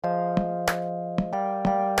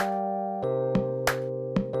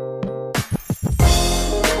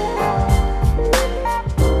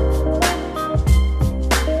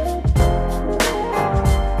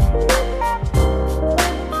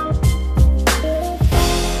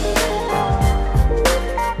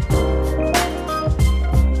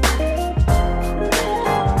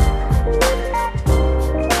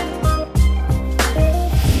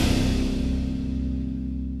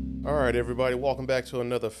everybody. Welcome back to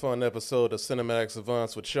another fun episode of Cinematic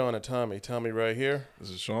Savants with Sean and Tommy. Tommy right here. This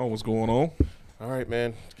is Sean. What's going on? All right,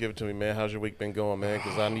 man. Give it to me, man. How's your week been going, man?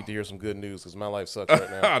 Because I need to hear some good news because my life sucks right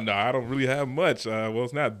now. No, I don't really have much. Well,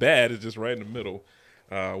 it's not bad. It's just right in the middle.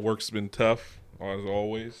 Work's been tough, as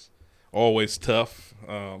always. Always tough.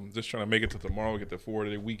 Just trying to make it to tomorrow, get the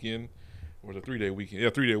 4-day weekend. Or the 3-day weekend. Yeah,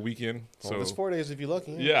 3-day weekend. Well, it's 4 days if you're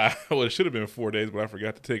lucky. Yeah, well, it should have been 4 days, but I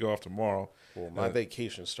forgot to take off tomorrow. Well, my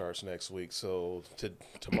vacation starts next week, so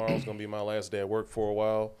tomorrow's going to be my last day at work for a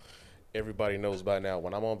while. Everybody knows by now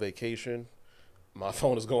when I'm on vacation, my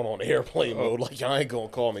phone is going on airplane mode. Like, y'all ain't going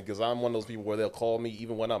to call me because I'm one of those people where they'll call me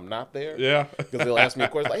even when I'm not there. Yeah. Because they'll ask me a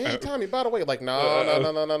question like, hey, Tommy, by the way. Like,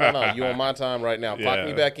 no. You on my time right now. Clock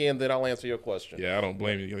me back in, then I'll answer your question. Yeah, I don't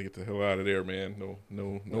blame you. You got to get the hell out of there, man.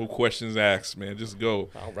 No questions asked, man. Just go.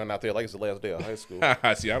 I'll run out there like it's the last day of high school.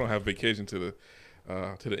 See, I don't have vacation to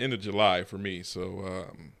the end of July for me. So,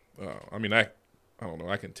 I mean, I don't know.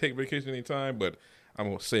 I can take vacation anytime, but I'm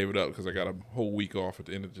going to save it up because I got a whole week off at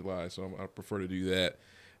the end of July, so I prefer to do that.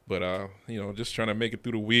 But, just trying to make it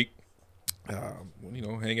through the week,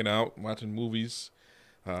 hanging out, watching movies,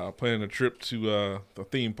 planning a trip to the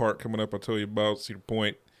theme park coming up I told you about, Cedar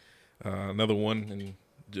Point, another one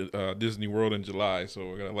in Disney World in July,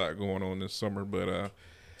 so we got a lot going on this summer. But,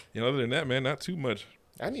 other than that, man, not too much.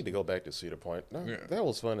 I need to go back to Cedar Point. No, yeah. That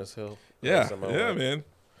was fun as hell. Yeah, man.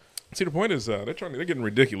 Cedar Point is they're getting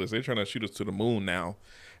ridiculous. They're trying to shoot us to the moon now,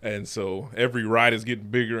 and so every ride is getting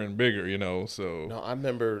bigger and bigger. So no, I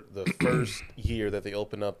remember the first year that they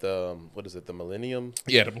opened up the the Millennium.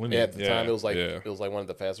 Yeah, the Millennium. Yeah, at the time it was like one of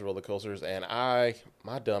the fastest roller coasters, and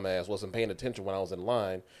my dumb ass wasn't paying attention when I was in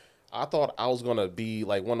line. I thought I was gonna be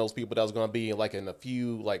like one of those people that was gonna be like in a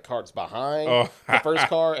few like carts behind the first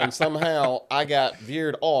car, and somehow I got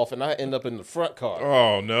veered off and I ended up in the front car.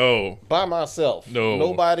 Oh no! By myself. No,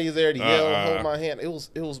 nobody there to yell, hold my hand. It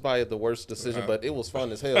was by the worst decision, but it was fun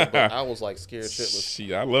as hell. But I was like scared shitless.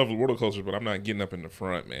 See, I love roller coasters, but I'm not getting up in the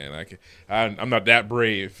front, man. I'm not that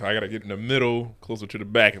brave. I gotta get in the middle, closer to the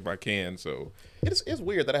back if I can. So it's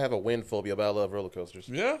weird that I have a wind phobia, but I love roller coasters.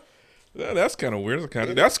 Yeah. Yeah, that's kind of weird.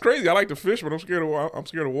 That's crazy. I like to fish, but I'm scared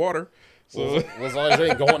of water. So as long as you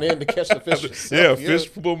ain't going in to catch the fish yourself. Yeah,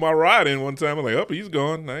 fish pulled my rod in one time. I'm like, he's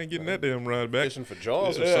gone. I ain't getting that damn rod back. Fishing for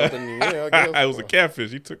jaws or something. Yeah, I guess. It was a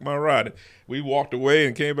catfish. He took my rod. We walked away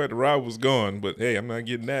and came back. The rod was gone. But hey, I'm not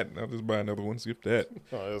getting that. I'll just buy another one. Skip that.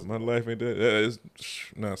 My life ain't that.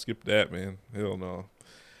 Skip that, man. Hell no.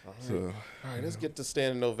 All right, let's get to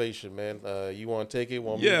standing ovation, man. You want to take it?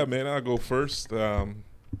 Man, I'll go first.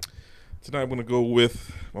 Tonight I'm going to go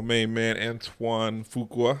with my main man, Antoine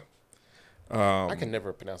Fuqua. I can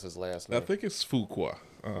never pronounce his last name. I think it's Fuqua.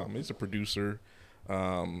 He's a producer,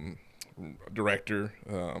 director.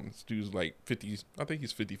 This dude's like 50s. I think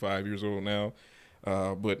he's 55 years old now.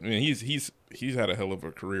 But man, he's had a hell of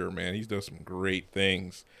a career, man. He's done some great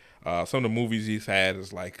things. Some of the movies he's had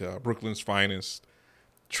is like Brooklyn's Finest,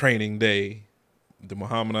 Training Day, The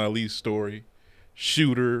Muhammad Ali Story,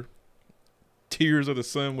 Shooter, Tears of the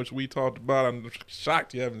Sun, which we talked about. I'm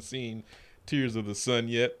shocked you haven't seen Tears of the Sun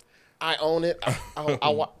yet. I own it.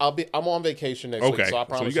 I'm on vacation next week, so I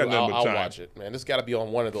promise I'll watch it. Man, this got to be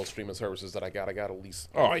on one of those streaming services that I got at least.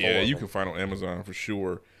 Oh yeah, you can find on Amazon for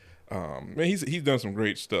sure. Man, he's done some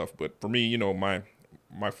great stuff, but for me,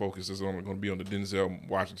 my focus is only going to be on the Denzel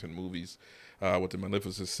Washington movies, with the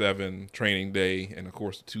Maleficent 7, Training Day, and of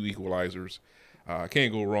course the 2 Equalizers.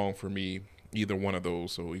 Can't go wrong for me. Either one of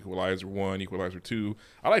those, so Equalizer 1, Equalizer 2.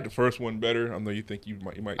 I like the first one better. I know you think you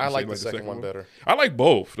might. I like the second one better. I like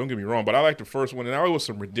both. Don't get me wrong, but I like the first one, and there was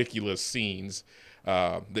some ridiculous scenes.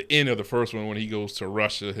 The end of the first one when he goes to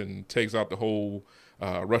Russia and takes out the whole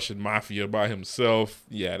Russian mafia by himself.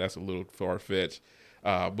 Yeah, that's a little far fetched.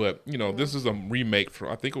 But this is a remake for.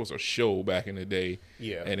 I think it was a show back in the day.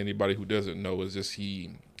 Yeah. And anybody who doesn't know is just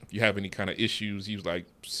if you have any kind of issues, he was like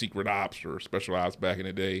secret ops or special ops back in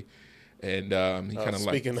the day. And he kind of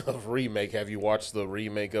speaking of remake, have you watched the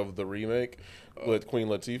remake of the remake with Queen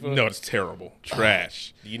Latifah? No, it's terrible.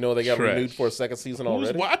 Trash. You know they got renewed for a second season already?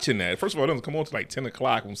 Who's watching that? First of all, it doesn't come on to like 10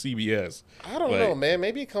 o'clock on CBS. I don't know, man.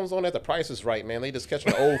 Maybe it comes on at the price is right, man. They just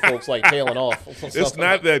catching the old folks like tailing off. It's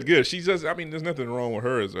not that good. She's just, there's nothing wrong with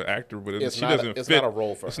her as an actor, but she doesn't fit. It's not a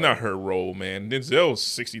role for her. It's not her role, man. Denzel's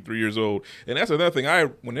 63 years old. And that's another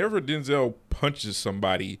thing. Whenever Denzel punches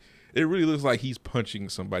somebody, it really looks like he's punching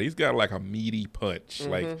somebody. He's got like a meaty punch. Mm-hmm.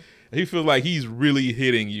 Like he feels like he's really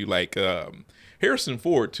hitting you. Like Harrison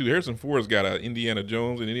Ford too. Harrison Ford's got a Indiana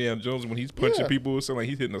Jones, and Indiana Jones when he's punching people, it sounds like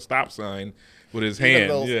he's hitting a stop sign with his hand.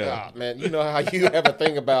 Man, you know how you have a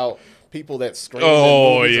thing about people that scream.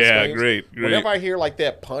 Oh yeah, great. Whenever I hear like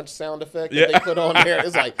that punch sound effect that they put on there,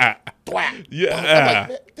 it's like thwack. Yeah, I'm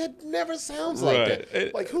like, that never sounds like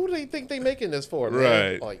that. Like, who do they think they making this for, man?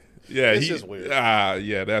 Right. Like, yeah, it's just weird.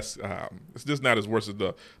 Yeah, that's it's just not as worse as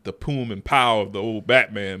the poom and pow of the old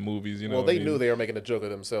Batman movies. Well, they knew they were making a joke of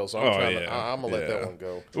themselves, so I'm gonna let that one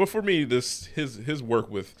go. Well, for me, his work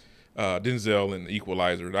with Denzel in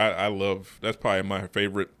Equalizer, I love. That's probably my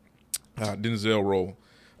favorite Denzel role.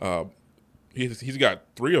 He's got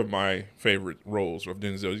 3 of my favorite roles of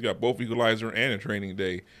Denzel. He's got both Equalizer and A Training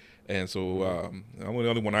Day. And so the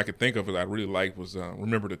only one I could think of that I really liked was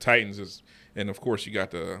Remember the Titans. And, of course, you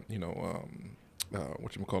got the,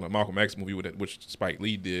 Malcolm X movie which Spike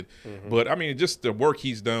Lee did. Mm-hmm. But, I mean, just the work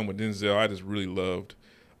he's done with Denzel, I just really loved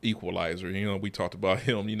Equalizer. We talked about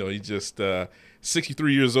him. He's just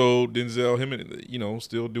 63 years old, Denzel, him, and,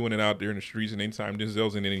 still doing it out there in the streets. And anytime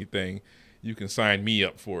Denzel's in anything, you can sign me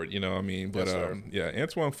up for it, what I mean? But,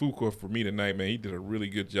 Antoine Fuqua, for me tonight, man, he did a really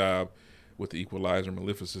good job with the Equalizer,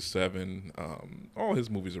 Maleficent 7. All his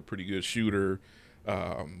movies are pretty good. Shooter.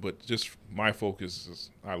 But just my focus is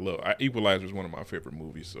Equalizer is one of my favorite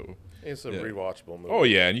movies. So it's a rewatchable movie. Oh,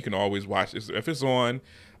 yeah, and you can always watch it. If it's on,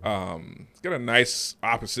 it's got a nice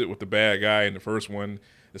opposite with the bad guy in the first one.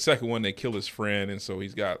 The second one, they kill his friend, and so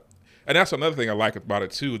he's got – and that's another thing I like about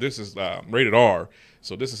it, too. This is rated R,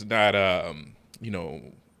 so this is not,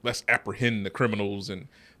 let's apprehend the criminals and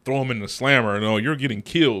throw them in the slammer. No, you're getting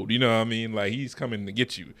killed, you know what I mean? Like, he's coming to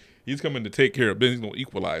get you. He's coming to take care of business. He's going to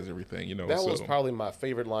equalize everything, That was probably my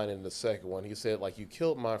favorite line in the second one. He said, like, you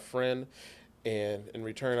killed my friend, and in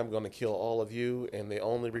return, I'm going to kill all of you, and the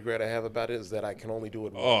only regret I have about it is that I can only do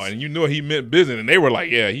it once. Oh, and he meant business, and they were like,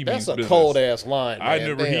 yeah, he means business. That's a cold-ass line, man. I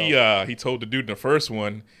remember he told the dude in the first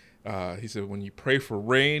one, he said, when you pray for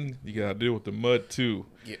rain, you got to deal with the mud, too.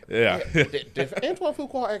 Yeah. Did Antoine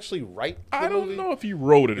Fuqua actually write the movie? I don't know if he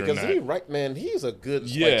wrote it or not. Because he's a good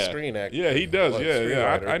screen actor. Yeah, he does.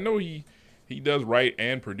 I know he does write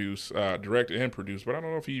and produce, direct and produce, but I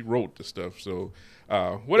don't know if he wrote the stuff. So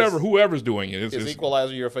whoever's doing it. Is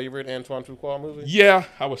Equalizer your favorite Antoine Fuqua movie? Yeah,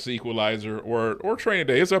 I would say Equalizer or Training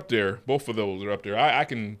Day. It's up there. Both of those are up there. I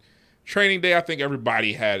can... Training Day, I think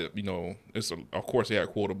everybody had, of course they had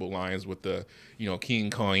quotable lines with the, King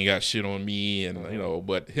Kong, you got shit on me, and,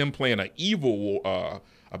 but him playing an evil,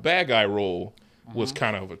 a bad guy role was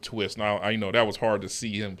kind of a twist. Now, I know that was hard to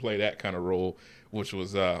see him play that kind of role, which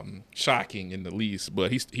was shocking in the least,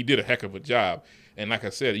 but he did a heck of a job. And like I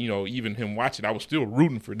said, even him watching, I was still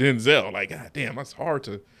rooting for Denzel. Like, God damn, that's hard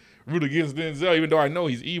to root against Denzel, even though I know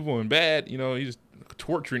he's evil and bad. He's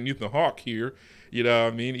torturing Ethan Hawke here. You know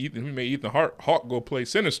what I mean? He made Ethan Hawke go play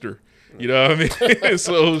Sinister. You know what I mean?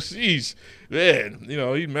 So, sheesh, man,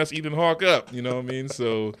 he messed Ethan Hawke up. You know what I mean?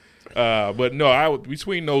 So, but no,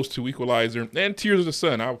 between those two, Equalizer and Tears of the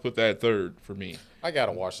Sun, I would put that third for me. I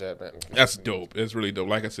gotta watch that, man. That's dope. It's really dope.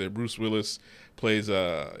 Like I said, Bruce Willis plays,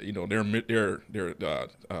 their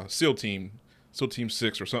SEAL team, SEAL Team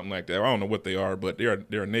 6 or something like that. I don't know what they are, but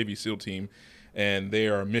they're a Navy SEAL team, and they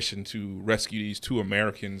are a mission to rescue these 2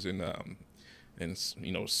 Americans in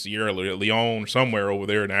Sierra Leone, somewhere over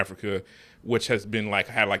there in Africa, which has been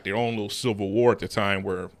had their own little civil war at the time,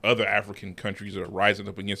 where other African countries are rising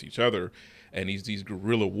up against each other, and these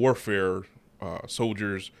guerrilla warfare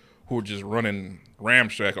soldiers who are just running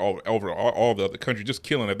ramshack over all the other countries, just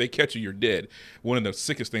killing. If they catch you, you're dead. One of the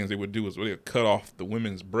sickest things they would do is they would cut off the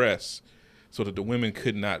women's breasts so that the women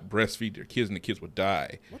could not breastfeed their kids and the kids would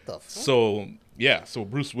die. What the fuck? So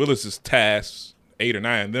Bruce Willis is tasked. 8 or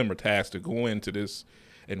 9 of them are tasked to go into this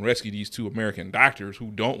and rescue these 2 American doctors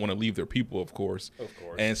who don't want to leave their people, of course. Of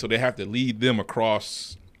course. And so they have to lead them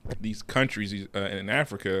across these countries in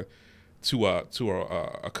Africa to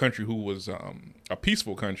a country who was a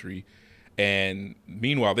peaceful country. And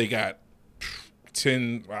meanwhile, they got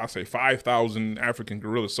 5,000 African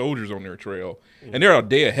guerrilla soldiers on their trail. Mm-hmm. And they're a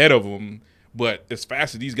day ahead of them. But as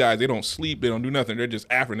fast as these guys, they don't sleep, they don't do nothing. They're just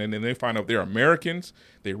African. And then they find out they're Americans.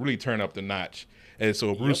 They really turn up the notch. And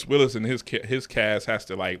so Bruce Willis and his cast has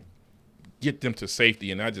to get them to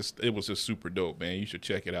safety, and it was just super dope, man. You should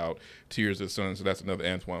check it out. Tears of the Sun. So that's another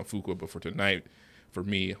Antoine Fuqua. But for tonight, for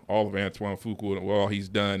me, all of Antoine Fuqua and all he's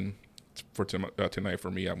done for tonight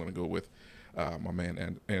for me, I'm going to go with my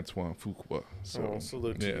man Antoine Fuqua. So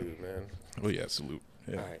salute to you, man. Oh yeah, salute.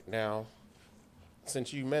 Yeah. All right, now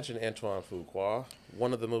since you mentioned Antoine Fuqua,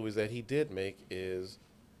 one of the movies that he did make is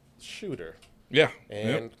Shooter. Yeah.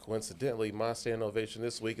 And coincidentally, my standing ovation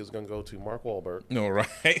this week is going to go to Mark Wahlberg. No, right.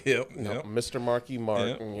 Yep. Mr. Marky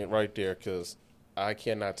Mark right there, because I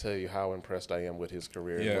cannot tell you how impressed I am with his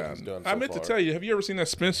career and what he's done so far. I meant to tell you, have you ever seen that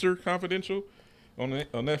Spencer Confidential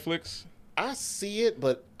on Netflix? I see it,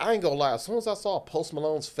 but I ain't gonna lie. As soon as I saw Post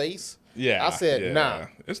Malone's face, Yeah, I said, nah,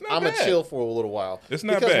 it's not I'm bad. gonna chill for a little while. It's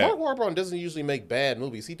not because bad. Mark Wahlberg doesn't usually make bad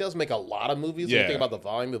movies. He does make a lot of movies when you Yeah. think about the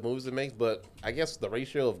volume of movies he makes, but I guess the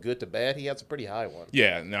ratio of good to bad, he has a pretty high one.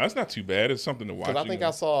 Yeah, no, it's not too bad. It's something to watch. Because I think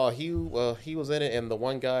I saw he was in it, and the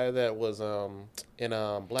one guy that was in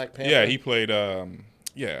Black Panther. Yeah, he played the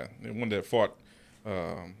one that fought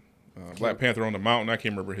Black Panther on the mountain. I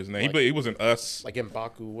can't remember his name. He was in Us. like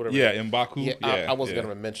M'Baku, whatever. Yeah, M'Baku. Yeah, I wasn't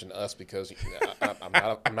gonna mention Us because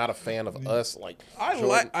I'm not a fan of Us. Like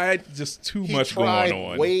I just too he much tried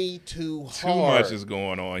going on. way too hard. Too much is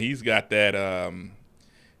going on. He's got that.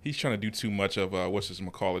 He's trying to do too much of what's his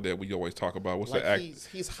McCall that we always talk about. What's like the act?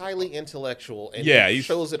 he's highly intellectual, and Yeah, he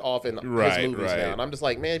shows it off in his movies now. And I'm just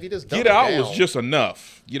like, man, if you just Get Out was just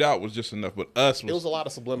enough. Get Out was just enough, but Us it was a lot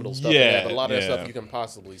of subliminal stuff. Yeah, in that, but a lot of that yeah. stuff you can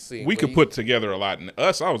possibly see. we But could put together a lot. In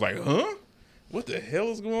Us, I was like, huh? What the hell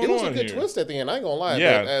is going on? It was a good here? twist at the end. I ain't gonna lie.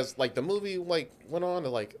 Yeah. But as like the movie went on, it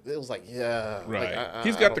was like, yeah, Right. Like,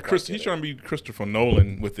 He's I got don't the quite get He's it. trying to be Christopher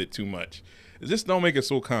Nolan with it too much. Just don't make it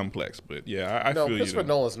so complex. But yeah, I No, feel Christopher you.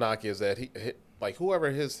 Nolan's knock is that he like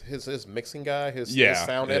whoever his mixing guy, his Yeah,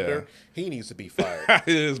 sound yeah. editor, he needs to be fired.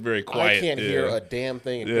 It is very quiet. I can't hear a damn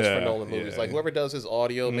thing in Christopher Yeah, Nolan movies. yeah. Like whoever does his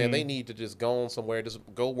audio, man, they need to just go on somewhere, just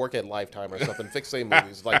go work at Lifetime or something, fix their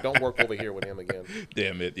movies. Like don't work over here with him again.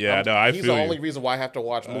 Damn it. Yeah, no, I He's feel the you. only reason why I have to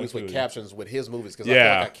watch movies feel with you. captions with his movies because I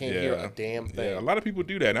Yeah, feel like I can't hear yeah. a damn thing. Yeah, a lot of people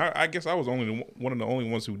do that. And I guess I was only one of the only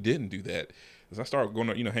ones who didn't do that. As I started going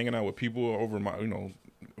to, hanging out with people over my,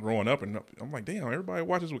 growing up, and I'm like, damn, everybody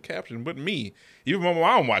watches with caption, but me. Even my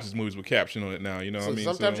mom watches movies with caption on it now. You know what I mean?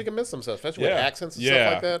 Sometimes you can miss some stuff, especially with accents and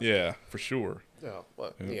stuff like that. Yeah, for sure.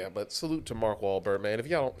 Yeah, but salute to Mark Wahlberg, man. If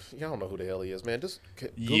y'all don't know who the hell he is, man, just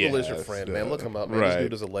Google is your Yes, friend, man. Look him up, man. right. This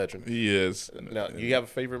dude is a legend. He is. Now, you have a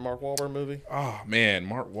favorite Mark Wahlberg movie? Oh man,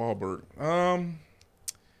 Mark Wahlberg.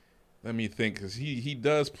 Let me think, because he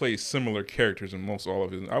does play similar characters in most all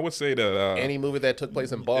of his. I would say that Any movie that took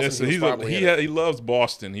place in Boston, yeah, he was probably in it. he loves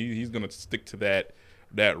Boston. He's gonna stick to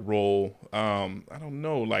that role. I don't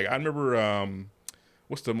know. Like I remember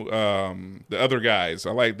what's the other guys?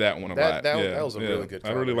 I like that one a lot. That was a really good I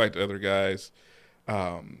really comedy. like the other guys.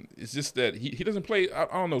 It's just that he doesn't play. I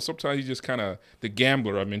don't know. Sometimes he's just kind of the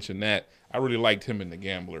Gambler. I mentioned that. I really liked him in The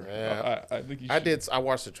Gambler. Yeah. I think you should. I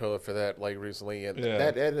watched the trailer for that like recently, and Yeah.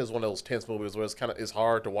 that is one of those tense movies where it's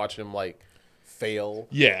hard to watch him like fail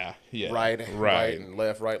Yeah. right and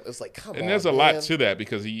left, right. It's like come on. And there's a man. lot to that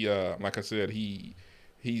because he, like I said,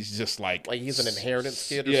 he's just like he's an inheritance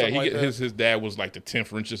kid or yeah, something like that. his dad was like the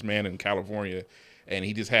 10th richest man in California, and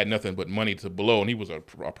he just had nothing but money to blow, and he was a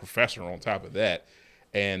professor on top of that,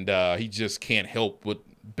 and he just can't help but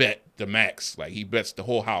bet the max. Like he bets the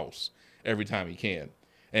whole house every time he can,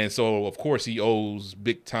 and so of course he owes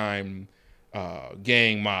big time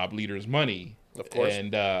gang mob leaders money. Of course.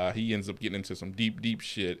 And he ends up getting into some deep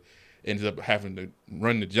shit. Ends up having to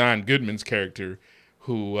run to John Goodman's character,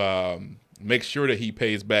 who makes sure that he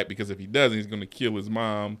pays back, because if he doesn't, he's going to kill his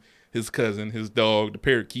mom, his cousin, his dog, the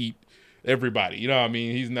parakeet, everybody. You know what I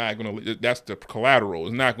mean? He's not going to. That's the collateral.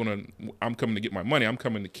 It's not going to. I'm coming to get my money. I'm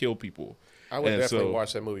coming to kill people. I would And definitely so-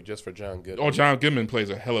 watch that movie just for John Goodman. Oh, John Goodman plays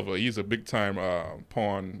a hell of a. He's a big time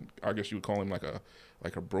pawn. I guess you would call him like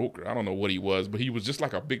a broker. I don't know what he was, but he was just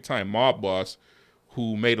like a big time mob boss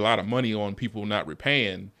who made a lot of money on people not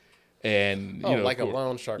repaying. And like a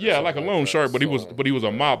loan shark. or yeah, something like a loan that. shark, but So- he was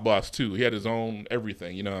a mob boss too. He had his own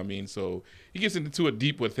everything, you know what I mean? So he gets into it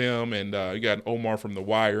deep with him, and you got Omar from The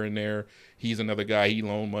Wire in there. He's another guy he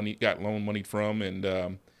got loan money from, and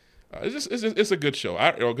it's a good show.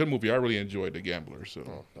 A good movie. I really enjoyed The Gambler.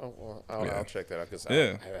 So I'll check that out because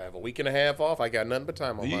Yeah. I have a week and a half off. I got nothing but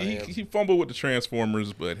time on my hands. he fumbled with the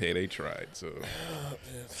Transformers, but hey, they tried. So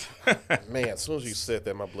Man, as soon as you said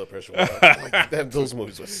that, my blood pressure went up. Those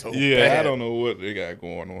movies were so yeah, bad. I don't know what they got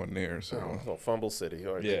going on there. So Oh, Fumble City.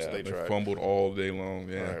 All right, yeah, they they tried. fumbled all day long.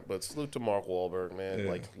 Yeah. All right, but salute to Mark Wahlberg, man.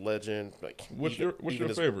 Yeah. Like legend. Like What's even your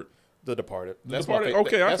his- favorite? The Departed. Departed? My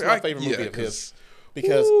Okay, that's my favorite movie yeah, of his. 'cause-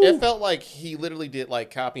 Because Woo. it felt like he literally did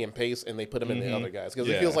like copy and paste, and they put him in the other guys. Because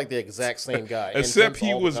Yeah. it feels like the exact same guy. Except intense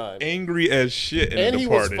he all the was time. angry as shit in And The he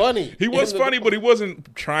was Departed. funny. He was In The funny, but he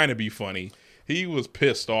wasn't trying to be funny. He was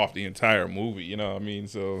pissed off the entire movie. You know what I mean?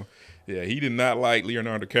 So yeah, he did not like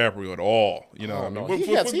Leonardo DiCaprio at all. You know what I mean? No, What- he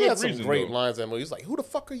what- had, what he good had some reason, great though? lines in that movie. He's like, "Who the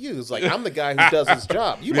fuck are you?" He's like, "I'm the guy who does his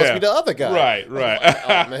job. You must Yeah. be the other guy." Right.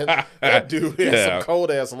 Oh man, that dude had Yeah. some cold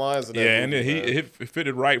ass lines in that Yeah, and movie, then man. it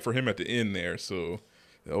fitted right for him at the end there. So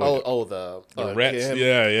The Rats. Kim.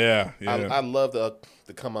 Yeah. I love the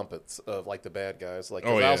comeuppance of like the bad guys. Like,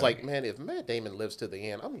 cause I was like, man, if Matt Damon lives to the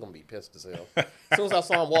end, I'm gonna be pissed as hell. As soon as I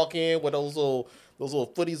saw him walk in with those little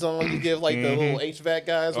footies on, you give like the little HVAC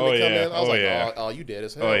guys when they come in. I was oh, you dead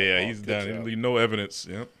as hell. Oh yeah, he's done. Leave no evidence.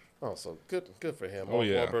 Yep. Oh, so good for him.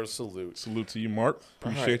 Wahlberg, salute to you, Mark.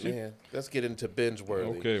 Appreciate you. Man. Let's get into binge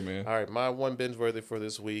worthy. Okay, man. All right, my one binge worthy for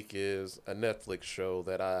this week is a Netflix show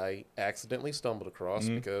that I accidentally stumbled across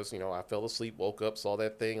because I fell asleep, woke up, saw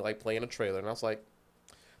that thing like playing a trailer, and I was like,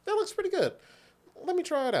 that looks pretty good. Let me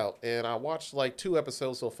try it out. And I watched like 2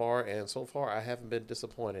 episodes so far, and so far I haven't been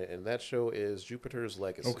disappointed. And that show is Jupiter's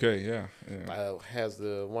Legacy. Okay, yeah. Has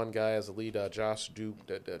the one guy as the lead, Josh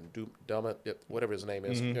Duhamel, whatever his name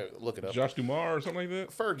is. Look it up. Josh Duhamel or something like that?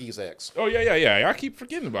 Fergie's ex. Oh, yeah. I keep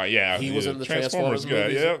forgetting about it. Yeah. He was in the Transformers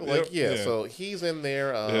movies. So he's in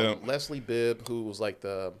there. Leslie Bibb, who was like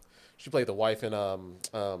she played the wife in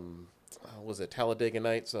was it Talladega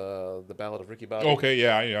Nights, the Ballad of Ricky Bobby? Okay,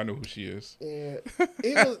 yeah, I know who she is. Yeah,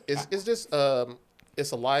 it's just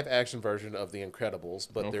it's a live action version of The Incredibles,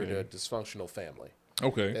 but they're the dysfunctional family.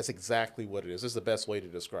 Okay, that's exactly what it is. This is the best way to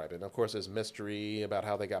describe it. And of course, there's mystery about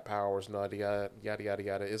how they got powers, yada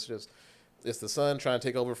yada. It's the son trying to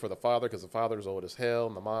take over for the father because the father is old as hell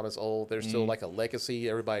and the mom is old. There's still like a legacy.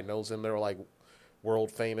 Everybody knows them. They're like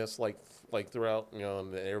world famous, like throughout,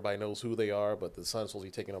 and everybody knows who they are, but the son's supposed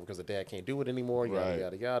to be taking over because the dad can't do it anymore,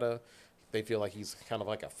 yada. They feel like he's kind of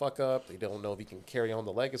like a fuck up. They don't know if he can carry on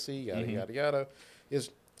the legacy, yada.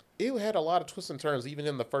 It had a lot of twists and turns, even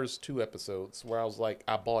in the first 2 episodes, where I was like,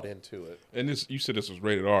 I bought into it. And you said this was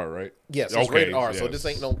rated R, right? Yes, it's rated R, so this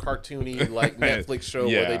ain't no cartoony like Netflix show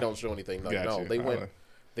where they don't show anything. Like, no,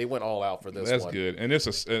 they went all out for this one. That's good.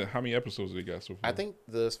 And how many episodes they got so far? I think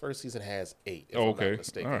this first season has 8, if I'm not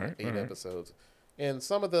mistaken. All right. 8 episodes. And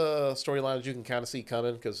some of the storylines you can kind of see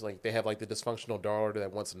coming because like they have like the dysfunctional daughter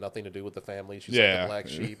that wants nothing to do with the family. She's like the black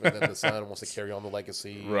sheep, and then the son wants to carry on the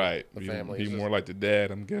legacy. Right. The family. Be more like the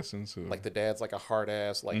dad, I'm guessing. So like the dad's like a hard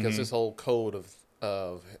ass, like because this whole code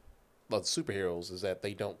of superheroes is that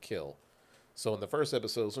they don't kill. So in the first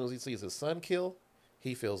episode, as soon as he sees his son kill,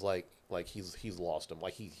 he feels like he's lost him.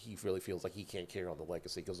 Like he really feels like he can't carry on the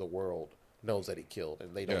legacy because the world knows that he killed,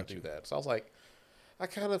 and they don't do that. So I was like, I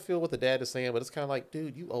kind of feel what the dad is saying, but it's kind of like,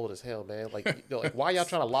 dude, you old as hell, man. Like, like why y'all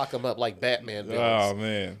trying to lock him up like Batman villains? Oh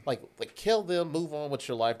man, like kill them, move on with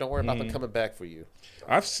your life. Don't worry about them coming back for you.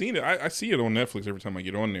 I've seen it. I see it on Netflix every time I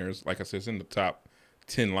get on there. It's like I said, it's in the top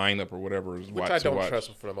 10 lineup or whatever. Which I don't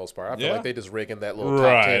trust for the most part. I feel like they just rigging that little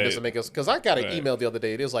top 10 just to make us. Because I got an email the other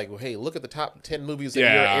day. It was like, well, hey, look at the top 10 movies in your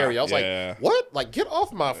area. I was like, what? Like, get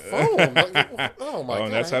off my phone. Like, oh my god.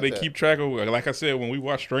 And that's how they keep track of. Like I said, when we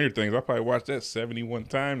watch Stranger Things, I probably watched that 71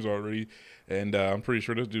 times already. And I'm pretty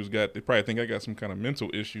sure this dude's they probably think I got some kind of mental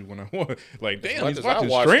issue when I want. Like, damn, he's watching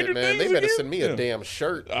Stranger Things. They better send me a damn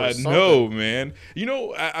shirt. I know, man.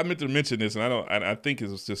 I meant to mention this, and I think it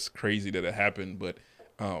was just crazy that it happened. But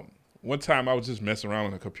one time I was just messing around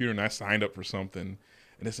on the computer and I signed up for something,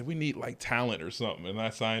 and they said we need like talent or something, and I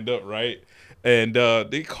signed up, right? And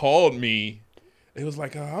they called me. It was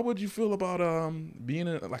like, how would you feel about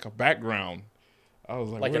being like a background? I was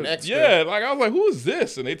like an expert. Yeah, like I was like, who is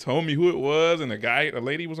this? And they told me who it was, and a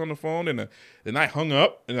lady was on the phone, and then I hung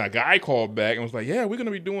up, and a guy called back and was like, yeah, we're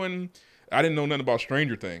gonna be doing. I didn't know nothing about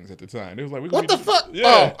Stranger Things at the time. It was like, what the fuck?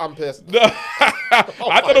 Yeah. Oh, I'm pissed.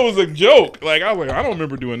 I thought it was a joke. Like I was like, I don't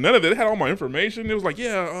remember doing none of it. It had all my information. It was like,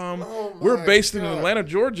 we're based in Atlanta,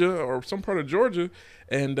 Georgia, or some part of Georgia,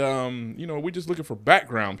 and we're just looking for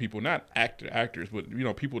background people, not actors, but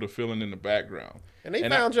people to fill in the background. And they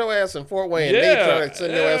found your ass in Fort Wayne. They trying to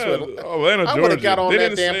send your ass with Atlanta, Georgia. I would have got on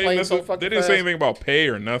that damn plane so fucking They didn't say anything about pay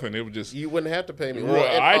or nothing. It was just you wouldn't have to pay me.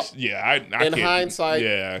 In hindsight,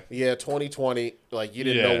 2020, like you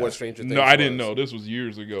didn't know what Stranger Things. No, I didn't know. This was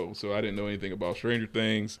years ago, so I didn't know anything about Stranger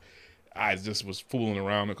Things. I just was fooling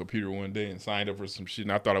around on the computer one day and signed up for some shit,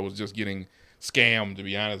 and I thought I was just getting scammed, to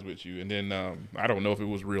be honest with you. And then I don't know if it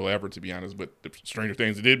was real ever, to be honest, but Stranger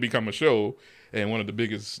Things did become a show and one of the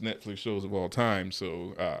biggest Netflix shows of all time.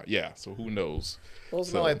 So so who knows? Well,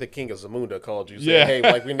 it's not like the King of Zamunda called you saying, hey,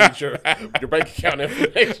 like we need your bank account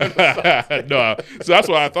information. No, so that's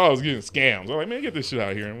why I thought I was getting scammed. I was like, man, get this shit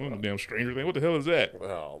out here. And what the damn Stranger Thing? What the hell is that?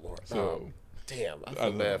 Oh, Lord. So, damn, I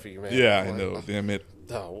feel bad for you, man. Yeah, I know. Damn it.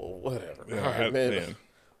 Oh, whatever. Yeah, all right, man.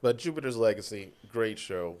 But Jupiter's Legacy, great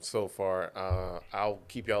show so far. I'll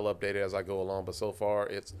keep y'all updated as I go along, but so far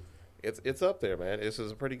it's up there, man. This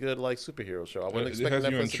is a pretty good like superhero show. I wasn't expecting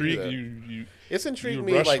Netflix to do that. It's intrigued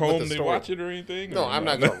me, like home with the to watch it or anything. No, I'm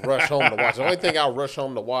not gonna rush home to watch. The only thing I'll rush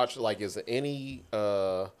home to watch like is any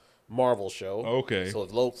Marvel show. Okay. So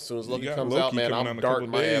as soon as Loki got comes Loki out, man, coming out I'm in a couple darting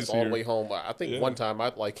my days ass all the here. way home. I think Yeah. one time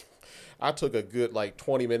I took a good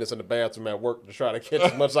 20 minutes in the bathroom at work to try to catch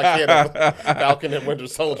as much as I can of Falcon and Winter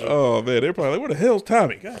Soldier. Oh man, they're probably like, "Where the hell's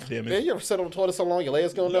Tommy?" God damn it. Man, you ever sit on the toilet so long your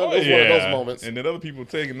legs going down? Oh, It was one of those moments. And then other people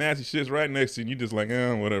taking nasty shits right next to you, and you just like,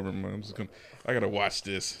 whatever, man. I gotta watch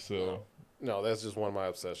this. So No, that's just one of my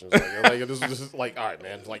obsessions. This is just all right,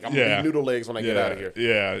 man. I'm gonna be noodle legs when I get out of here.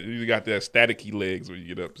 Yeah, you got that staticky legs when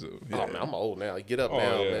you get up. So yeah. Oh man, I'm old now. You get up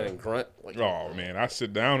now, man, and grunt. Oh man, I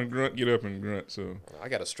sit down and grunt, get up and grunt. So I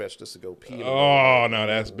gotta stretch just to go pee. oh no,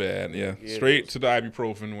 that's bad. Yeah, Yeah, straight to the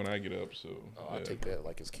ibuprofen when I get up. So I take that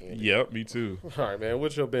like it's candy. Yep, me too. All right, man.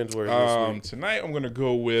 What's your binge worthy this week? Tonight I'm gonna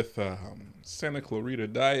go with Santa Clarita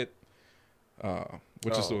Diet.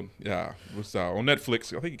 Which is on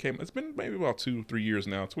Netflix. I think it came. It's been maybe about 2-3 years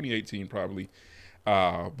now. 2018 probably.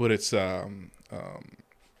 But it's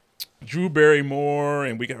Drew Barrymore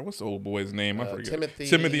and we got what's the old boy's name? I forget.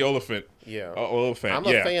 Timothy Olyphant. Yeah, Olyphant. I'm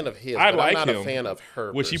a fan of his. I but like I'm not him. a fan of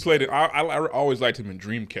her. Which he played. I always liked him in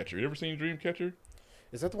Dreamcatcher. You ever seen Dreamcatcher?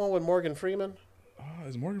 Is that the one with Morgan Freeman?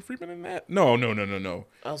 Is Morgan Freeman in that? No.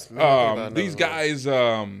 I was about These guys,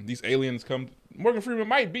 these aliens come. Morgan Freeman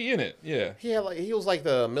might be in it. Yeah. He was like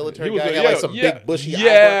the military He was guy. a- He had some big bushy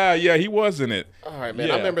Yeah, he was in it. eyebrow. All right, man.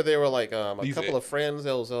 Yeah. I remember they were like These couple of friends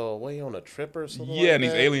that was way on a trip or something. Yeah, like and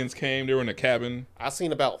these that. aliens came. They were in a cabin. I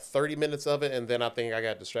seen about 30 minutes of it, and then I think I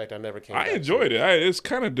got distracted. I never came. I back to enjoyed it. It's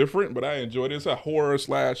kind of different, but I enjoyed it. It's a horror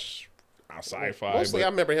slash sci-fi. Mostly, but- I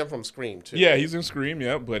remember him from Scream too. Yeah, he's in Scream.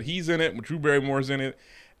 Yeah, but he's in it. Drew Barrymore's in it,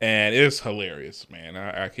 and it's hilarious, man.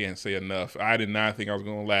 I can't say enough. I did not think I was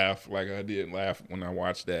gonna laugh like I did laugh when I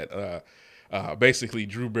watched that. Basically,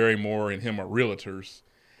 Drew Barrymore and him are realtors,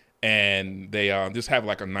 and they just have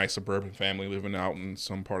like a nice suburban family living out in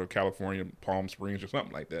some part of California, Palm Springs or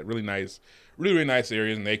something like that. Really nice, really nice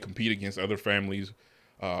areas, and they compete against other families.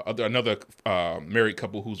 Another married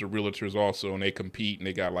couple who's a realtors also, and they compete, and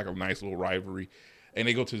they got like a nice little rivalry. And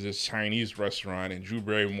they go to this Chinese restaurant, and Drew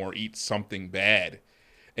Barrymore eats something bad,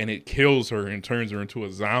 and it kills her and turns her into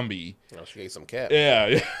a zombie. Oh, she ate some cat.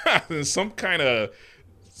 Yeah, and some kind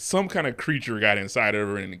of creature got inside of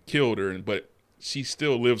her and it killed her. But she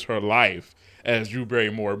still lives her life as Drew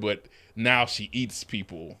Barrymore, but now she eats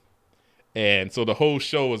people, and so the whole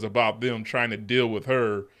show is about them trying to deal with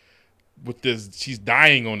her. With this, she's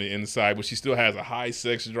dying on the inside, but she still has a high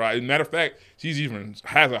sex drive. Matter of fact, she's even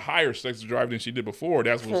has a higher sex drive than she did before.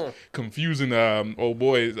 That's what's confusing old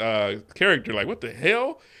boy's character. Like, what the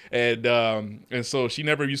hell? And so she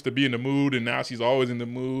never used to be in the mood, and now she's always in the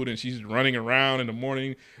mood, and she's running around in the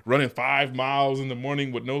morning, running 5 miles in the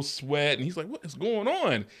morning with no sweat. And he's like, what is going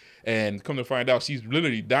on? And come to find out, she's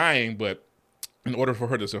literally dying, but in order for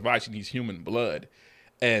her to survive, she needs human blood.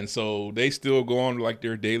 And so they still go on like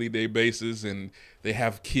their daily basis, and they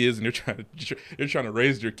have kids, and they're trying to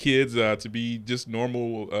raise their kids to be just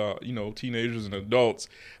normal, teenagers and adults.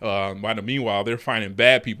 Meanwhile, they're finding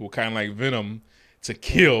bad people, kind of like Venom, to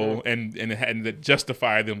kill and to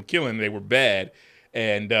justify them killing. They were bad,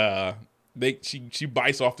 and she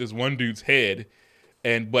bites off this one dude's head,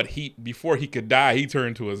 but before he could die, he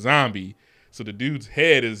turned to a zombie. So the dude's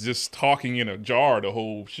head is just talking in a jar the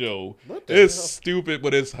whole show. It's stupid,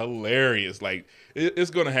 but it's hilarious. Like,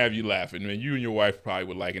 it's going to have you laughing. I mean, you and your wife probably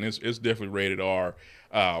would like it. It's definitely rated R.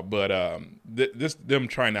 But them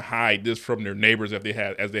trying to hide this from their neighbors as they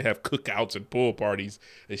have cookouts and pool parties,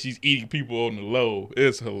 and she's eating people on the low.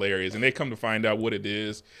 It's hilarious. And they come to find out what it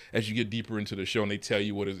is as you get deeper into the show, and they tell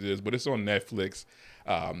you what it is. But it's on Netflix.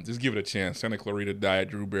 Just give it a chance. Santa Clarita Diet,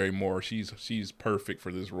 Drew Barrymore. She's perfect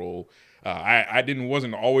for this role. I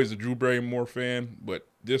wasn't always a Drew Barrymore fan, but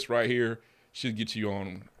this right here should get you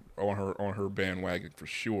on her bandwagon for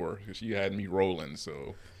sure. She had me rolling.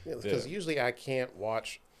 So because usually I can't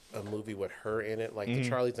watch a movie with her in it, like the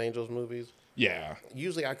Charlie's Angels movies. Yeah.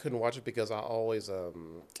 Usually I couldn't watch it because I always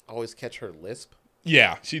catch her lisp.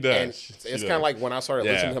 Yeah, she does. And it's kind of like when I started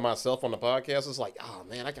listening to myself on the podcast, it's like, oh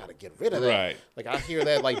man, I gotta get rid of that. Right. Like I hear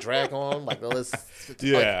that like drag on, like no,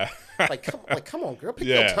 come on, girl, pick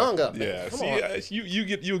your tongue up. Man. Yeah, Come on.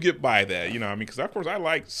 you get by that, I mean, because of course I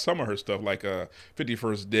like some of her stuff, like 50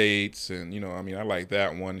 First Dates, and I mean, I like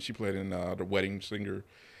that one. She played in The Wedding Singer.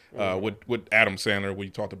 With Adam Sandler, we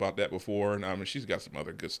talked about that before, and I mean, she's got some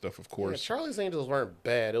other good stuff, of course. Yeah, Charlie's Angels weren't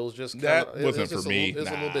bad. It was just that wasn't for me. It was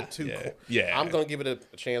a little bit too. Yeah, I'm gonna give it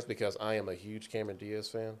a chance because I am a huge Cameron Diaz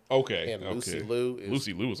fan. Okay, and Lucy Liu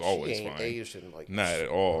is always she ain't fine. Aged in, like, not at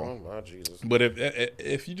all. Oh my Jesus! But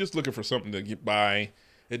if you're just looking for something to get by,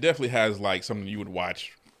 it definitely has like something you would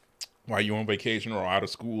watch while you're on vacation or out of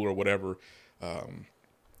school or whatever.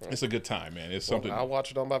 It's a good time, man. It's Well, something. I'll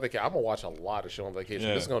watch it on my vacation. I'm gonna watch a lot of shit on vacation.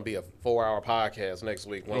 Yeah. This is gonna be a 4-hour podcast next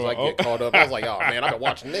week. Once Oh, I get caught up, I was like, oh man, I've been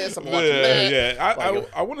watching this. I'm watching that. Yeah. Like,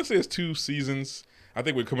 I want to say it's 2 seasons. I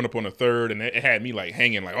think we're coming up on the 3rd, and it had me like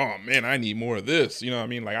hanging, like, oh man, I need more of this. You know what I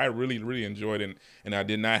mean? Like, I really, really enjoyed it, and I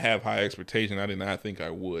did not have high expectations. I did not think I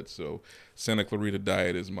would. So, Santa Clarita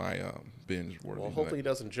Diet is my binge worthy. well, hopefully he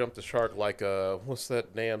doesn't jump the shark like what's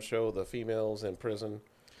that damn show? The females in prison.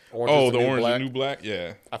 The Orange is Orange is the New Black.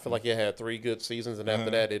 Yeah. I feel like it had 3 good seasons, and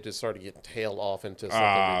after that, it just started getting tailed off into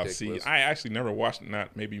something ridiculous. See, I actually never watched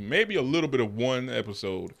maybe a little bit of one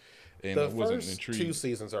episode, and The I wasn't first intrigued. 2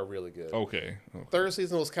 seasons are really good. Okay. 3rd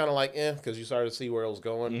season was kind of like because you started to see where it was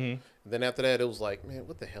going. Mm-hmm. Then after that, it was like, man,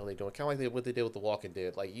 what the hell are they doing? Kind of like what they did with The Walking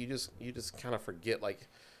Dead. Like you just kind of forget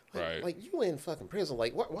Right. like you in fucking prison.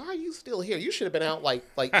 Like why are you still here? You should have been out like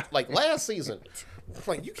last season.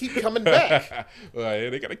 Like you keep coming back. Well, yeah,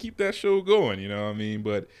 they got to keep that show going, you know what I mean?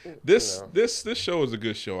 But this show is a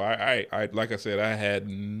good show. I like I said, I had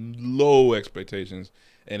low expectations,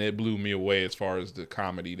 and it blew me away as far as the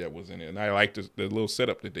comedy that was in it. And I like the little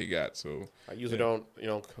setup that they got. So I usually don't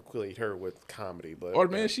equate her with comedy,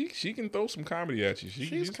 but man, she can throw some comedy at you.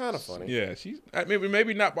 She's kind of funny. Yeah, she's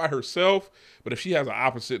maybe not by herself, but if she has an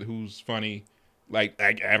opposite who's funny, like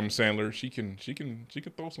Adam Sandler, she can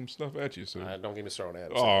throw some stuff at you. So don't get me started on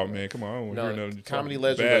Adam oh Sandler. man, come on, I don't want to hear nothing. Comedy bad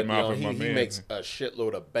legend, mouth but of my he man. makes a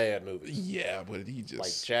shitload of bad movies. Yeah, but he just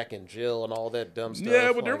Like Jack and Jill and all that dumb stuff.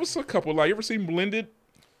 yeah, but there was a couple. Like, you ever seen Blended?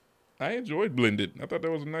 I enjoyed Blended. I thought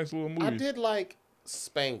that was a nice little movie. I did like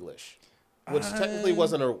Spanglish, which technically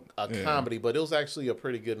wasn't a comedy, but it was actually a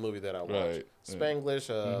pretty good movie that I watched. Right,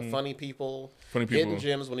 Spanglish, Funny People, Funny People. Hidden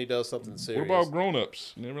Gems when he does something serious. What about Grown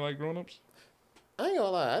Ups? You never like Grown Ups? I ain't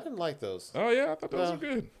gonna lie, I didn't like those. Oh yeah, I thought those were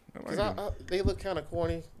good. I like them. They look kind of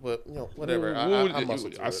corny, but whatever. I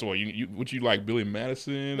I saw you. Would you like Billy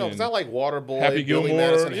Madison? No, because I like Waterboy, Happy Billy Gilmore.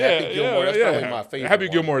 Madison, Happy Gilmore. That's probably my favorite. Happy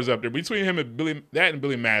one. Gilmore is up there between him and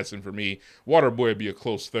Billy Madison for me. Waterboy would be a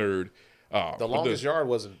close third. The Longest Yard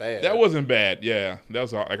wasn't bad. That wasn't bad. Yeah, that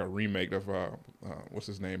was like a remake of what's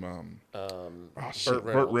his name?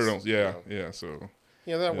 Burt Reynolds. Yeah. So.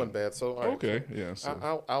 Yeah, that wasn't bad. So all right, okay, yeah.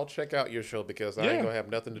 So. I'll check out your show because I ain't gonna have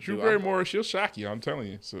nothing to do. Drew Barrymore, she'll shock you. I'm telling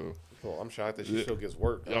you. So. Well, I'm shocked that she still gets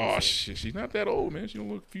work. Oh shit, she's not that old, man. She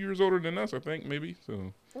don't look a few years older than us, I think, maybe.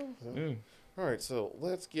 So. Yeah. All right, so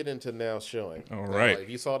let's get into now showing. All right. If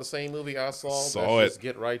you saw the same movie I saw, let's just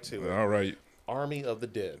get right to it. All right. Army of the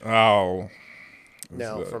Dead. Oh.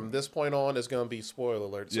 Now, from this point on, it's going to be spoiler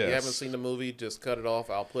alert. So if you haven't seen the movie, just cut it off.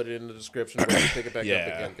 I'll put it in the description. We'll pick it back up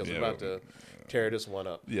again because we're about to tear this one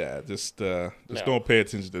up. Yeah, just don't pay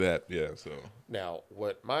attention to that. Yeah, so. Now,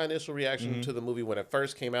 what my initial reaction to the movie when it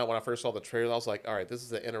first came out, when I first saw the trailer, I was like, all right, this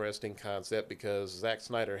is an interesting concept because Zack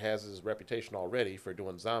Snyder has his reputation already for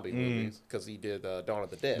doing zombie movies because he did Dawn of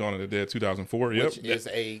the Dead. Dawn of the Dead 2004, yep. Which is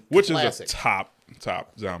a classic. Is a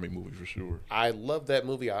top zombie movie for sure. I love that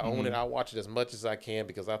movie. I own it. I watch it as much as I can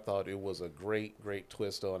because I thought it was a great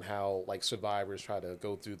twist on how like survivors try to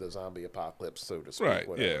go through the zombie apocalypse, so to speak. Right,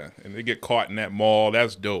 whatever. yeah. And they get caught in that mall.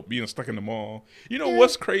 That's dope. Being stuck in the mall. You know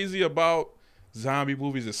what's crazy about zombie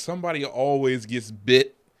movies is somebody always gets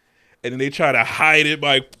bit and then they try to hide it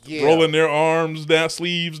by rolling their arms down,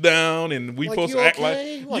 sleeves down, and we supposed to act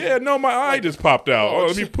like my eye just popped out.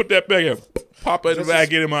 Let me put that back in. Pop it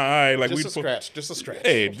back in my eye. Like just a scratch.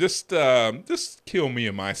 Hey, just kill me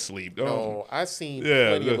in my sleep. No, I've seen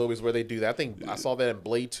plenty of movies where they do that. I think I saw that in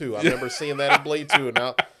Blade 2. I remember seeing that in Blade 2.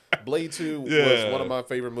 Now, Blade 2 was one of my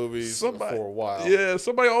favorite movies for a while. Yeah,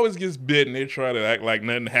 somebody always gets bit and they try to act like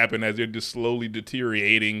nothing happened as they're just slowly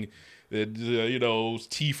deteriorating.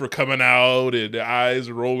 Teeth are coming out and the eyes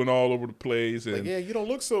are rolling all over the place. And like, you don't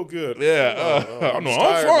look so good. Yeah, I'm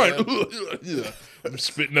fine. I'm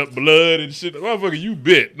spitting up blood and shit. Motherfucker, you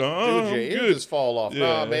bit. No, dude, your ears just fall off. Yeah.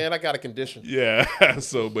 Nah, man, I got a condition. Yeah,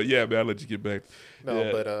 but man, I'll let you get back.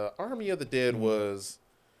 No, but Army of the Dead was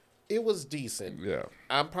decent. Yeah.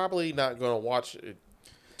 I'm probably not going to watch it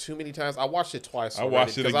too many times. I watched it twice already. I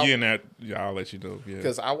watched it again. I'll let you know. Yeah.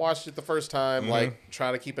 Because I watched it the first time,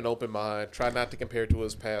 trying to keep an open mind, try not to compare it to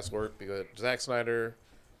his past work. Because Zack Snyder,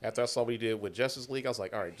 after I saw what he did with Justice League, I was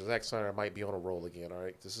like, all right, Zack Snyder might be on a roll again. All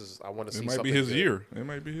right, I want to see something. It might be his year. It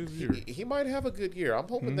might be his year. He might have a good year. I'm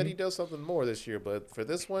hoping that he does something more this year. But for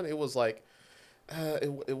this one, it was like,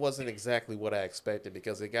 it wasn't exactly what I expected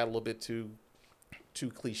because it got a little bit too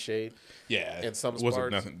cliched. Yeah, in some it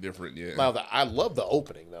wasn't nothing different. Yeah. Now I love the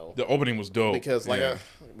opening though. The opening was dope because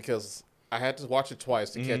because I had to watch it twice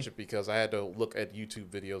to catch it because I had to look at YouTube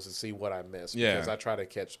videos and see what I missed. Yeah. Because I try to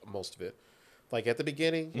catch most of it. Like at the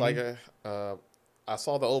beginning, I I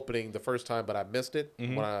saw the opening the first time, but I missed it.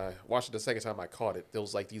 When I watched it the second time, I caught it. There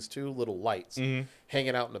was like these two little lights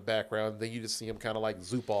hanging out in the background. Then you just see them kind of like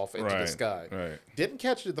zoop off into the sky. Right. Didn't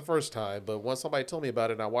catch it the first time, but once somebody told me about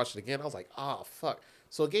it and I watched it again, I was like, fuck.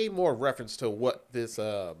 So it gave more reference to what this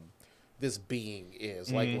this being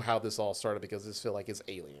is, like how this all started, because this feel like it's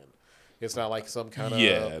alien. It's not like some kind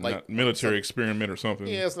of like military experiment or something.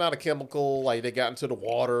 Yeah, it's not a chemical. Like they got into the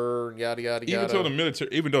water, yada yada yada.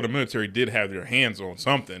 Even though the military did have their hands on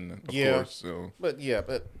something, of course. So. But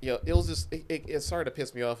it was just it started to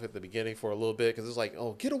piss me off at the beginning for a little bit, because it's like,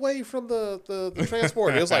 oh, get away from the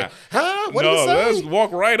transport. It was like, huh? What did it say? Let's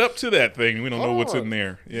walk right up to that thing. We don't know what's in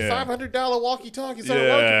there. Yeah, $500 walkie-talkies aren't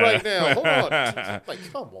working right now. Hold on,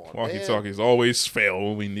 like come on, walkie-talkies always fail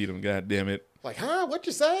when we need them. God damn it. Like, huh? What'd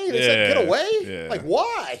you say? They said, get away? Yeah. Like,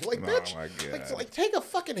 why? Like, bitch, like, take a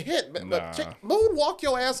fucking hit. Moonwalk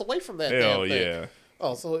your ass away from that damn thing. Yeah.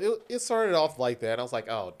 Oh, so it started off like that. I was like,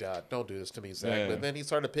 oh, God, don't do this to me, Zach. But then he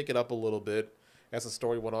started to pick it up a little bit as the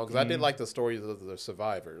story went on. Because I did like the stories of the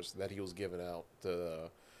survivors that he was giving out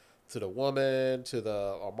to the woman, to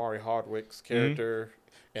the Omari Hardwick's character.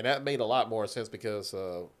 And that made a lot more sense because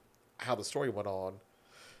how the story went on.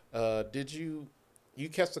 Did you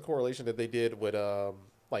catch the correlation that they did with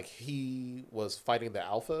like he was fighting the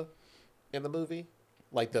alpha in the movie,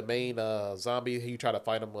 like the main zombie? He tried to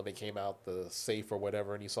fight him when they came out the safe or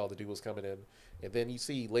whatever, and you saw the dude was coming in, and then you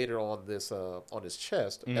see later on this on his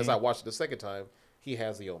chest, as I watched it the second time, he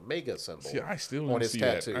has the Omega symbol. See, I still on didn't his see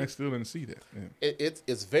tattoo. that. I still didn't see that. Yeah.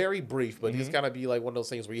 It's very brief, but it's gotta be like one of those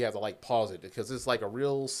things where you have to like pause it, because it's like a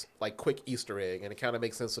real like quick Easter egg, and it kind of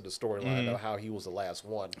makes sense to the storyline of how he was the last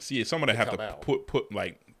one. See, someone that have to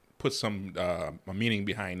put some meaning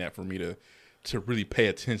behind that for me to really pay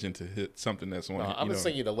attention to hit something that's on. I'm gonna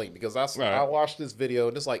send you the link, because I watched this video,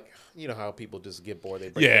 and it's like, you know how people just get bored. They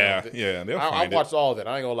break I watched all of it.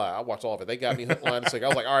 I ain't gonna lie, I watched all of it. They got me hook, line, and sinker. I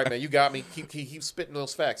was like, all right, man, you got me. Keep spitting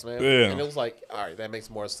those facts, man. Yeah. And it was like, all right, that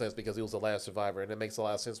makes more sense because he was the last survivor, and it makes a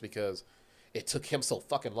lot of sense because it took him so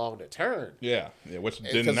fucking long to turn. Yeah, which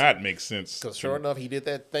did not make sense. Because sure enough, he did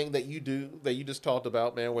that thing that you just talked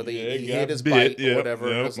about, man, where he hit his bite or whatever.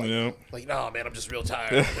 And it was like, nah, man, I'm just real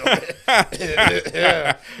tired.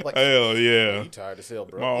 Yeah. Like, hell yeah. You tired as hell,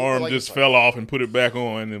 bro. My arm just fell off and put it back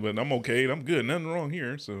on, but I'm okay. I'm good. Nothing wrong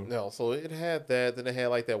here. So it had that. Then it had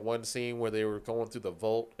like that one scene where they were going through the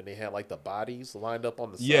vault and they had like the bodies lined up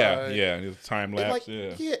on the side. Yeah. It was time lapse.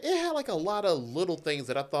 It had like a lot of little things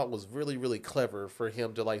that I thought was really, really clever for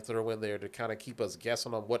him to like throw in there to kind of keep us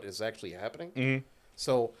guessing on what is actually happening.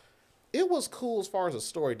 So it was cool as far as the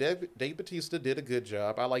story. Dave Bautista did a good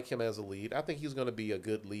job. I like him as a lead. I think he's going to be a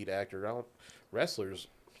good lead actor. Wrestlers,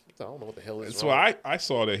 I don't know what the hell is so wrong. I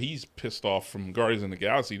saw that he's pissed off from Guardians of the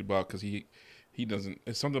Galaxy about because he doesn't.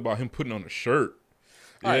 It's something about him putting on a shirt.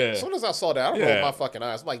 All right, as soon as I saw that, I rolled my fucking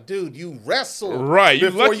eyes. I'm like, dude, you wrestled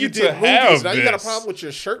before you did movies. Now you got a problem with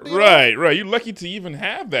your shirt being right. You're lucky to even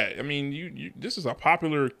have that. I mean, you this is a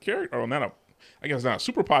popular character, or not I guess not a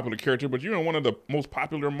super popular character, but you're in one of the most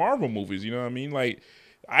popular Marvel movies. You know what I mean? Like,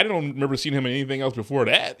 I don't remember seeing him in anything else before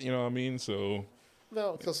that. You know what I mean? So.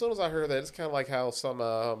 No, because as soon as I heard that, it's kind of like how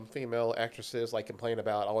some female actresses like complain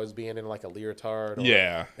about always being in like a leotard or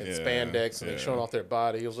spandex and they showing off their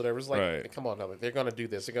bodies or whatever. It's like, come on, now, they're gonna do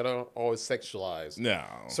this. They're gonna always sexualize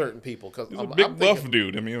certain people. Because he's a big buff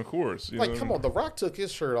dude. I mean, of course. Like, come on, The Rock took his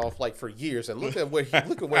shirt off like for years, and look at where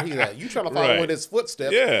he's at. You trying to follow in his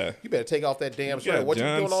footsteps? Yeah, you better take off that damn shirt. What you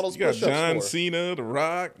doing all those push-ups for? You got John Cena, The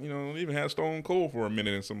Rock. You know, even had Stone Cold for a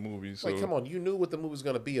minute in some movies. So. Like, come on, you knew what the movie was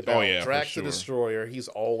gonna be about. Drax the Destroyer. He's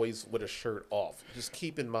always with a shirt off. Just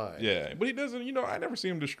keep in mind. Yeah, but he doesn't, I never see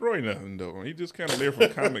him destroy nothing, though. He just kind of there for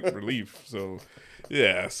comic relief. So,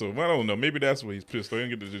 yeah, so I don't know. Maybe that's what he's pissed off. He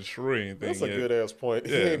didn't get to destroy anything. That's a good-ass point.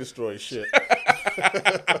 Yeah. He ain't destroy shit.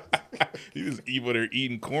 He just they're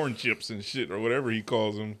eating corn chips and shit or whatever he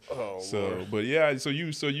calls them. Oh, so, Lord. But yeah, so you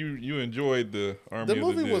enjoyed the Army of the Dead.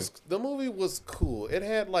 The movie was cool. It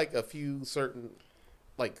had like a few certain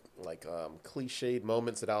like cliched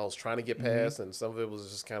moments that I was trying to get past, and some of it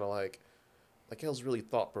was just kind of like it was really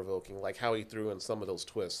thought provoking, like how he threw in some of those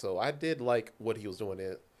twists. So I did like what he was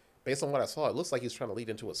doing. Based on what I saw, it looks like he's trying to lead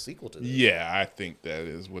into a sequel to this. Yeah, I think that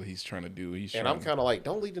is what he's trying to do. I'm kind of like,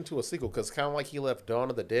 don't lead into a sequel, because kind of like he left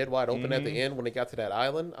Dawn of the Dead wide open at the end when they got to that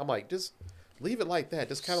island. I'm like, just Leave it like that.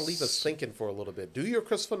 Just kind of leave us thinking for a little bit. Do your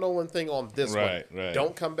Christopher Nolan thing on this one. Right.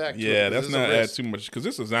 Don't come back to it. Yeah, that's not add too much because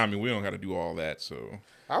this is a zombie. We don't got to do all that. So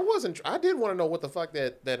I did want to know what the fuck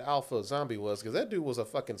that alpha zombie was because that dude was a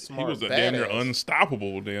fucking smart. He was a badass. damn near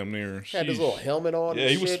unstoppable, damn near. Had his little helmet on. Yeah,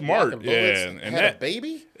 he was smart. Yeah, and had that a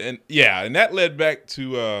baby. And that led back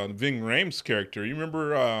to Ving Rhames' character. You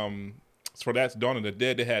remember? So that's Dawn of the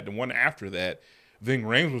Dead. They had the one after that. Ving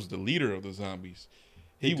Rhames was the leader of the zombies.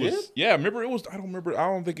 He was, did? yeah. Remember, it was. I don't remember. I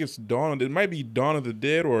don't think it's Dawn. It might be Dawn of the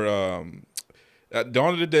Dead or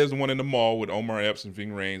Dawn of the Dead is the one in the mall with Omar Epps and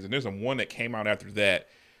Ving Rhames, and there's one that came out after that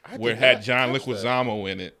where it had John Leguizamo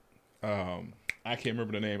in it. I can't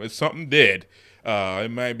remember the name. It's something dead.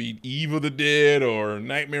 It might be Eve of the Dead or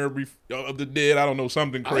Nightmare of the Dead. I don't know,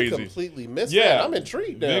 something crazy. I completely missed that. I'm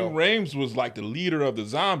intrigued now. Ving Rhames was like the leader of the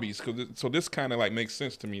zombies, so this kind of like makes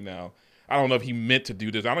sense to me now. I don't know if he meant to do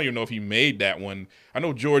this. I don't even know if he made that one. I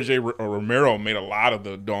know George A. Romero made a lot of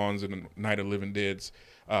the Dawns and the Night of the Living Deads,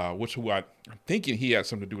 I'm thinking he had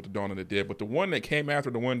something to do with the Dawn of the Dead. But the one that came after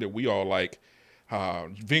the one that we all like,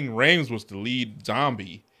 Ving Rhames was the lead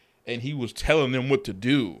zombie, and he was telling them what to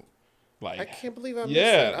do. Like, I can't believe I missed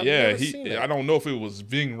that. I've never seen that. I don't know if it was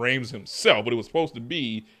Ving Rhames himself, but it was supposed to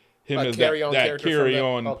be him as that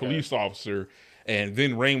carry-on police officer. And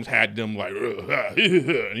Ving Rhames had them like,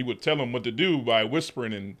 and he would tell them what to do by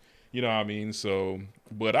whispering, and you know what I mean. So,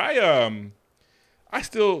 but I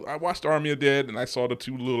watched Army of Dead, and I saw the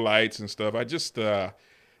two little lights and stuff. It just felt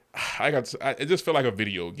like a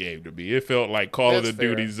video game to me. It felt like Call of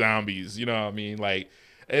Duty Zombies. You know what I mean? Like,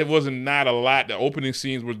 it wasn't not a lot. The opening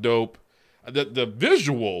scenes were dope. The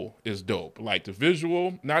visual is dope. Like the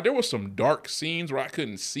visual. Now there was some dark scenes where I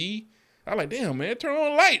couldn't see. I'm like, damn, man, turn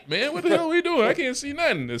on light, man. What the hell are we doing? I can't see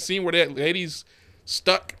nothing. The scene where that lady's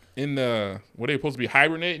stuck in where they're supposed to be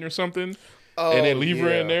hibernating or something, and they leave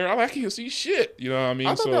her in there. I'm like, I can't see shit. You know what I mean?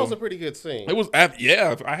 I thought that was a pretty good scene. It was,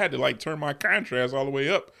 I had to like turn my contrast all the way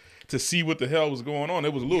up to see what the hell was going on.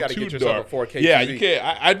 It was a little too dark. 4K yeah, TV. You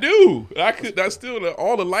can't. I do. That's still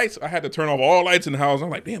all the lights. I had to turn off all lights in the house.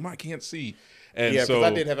 I'm like, damn, I can't see. And yeah, because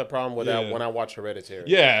I did have a problem with that when I watched Hereditary.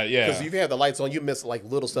 Yeah. Because if you have the lights on, you miss like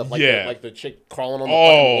little stuff, like the chick crawling on the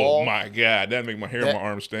wall. Oh my god, that make my hair on my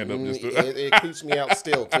arm stand up. It creeps me out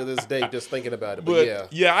still to this day just thinking about it.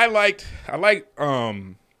 But yeah, I liked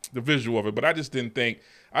the visual of it, but I just didn't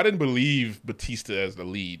believe Batista as the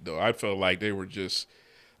lead though. I felt like they were just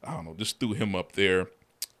threw him up there.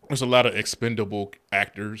 There's a lot of expendable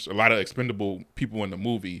actors, a lot of expendable people in the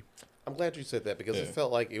movie. I'm glad you said that because it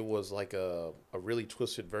felt like it was like a really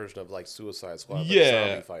twisted version of like Suicide Squad. Yeah,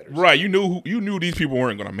 zombie fighters. Right. You knew these people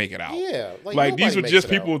weren't going to make it out. Yeah, like these were just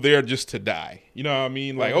people there just to die. You know what I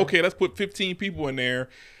mean? Like, okay, let's put 15 people in there,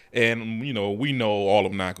 and we know all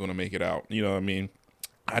of them not going to make it out. You know what I mean?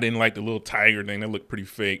 I didn't like the little tiger thing. That looked pretty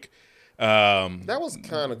fake. That was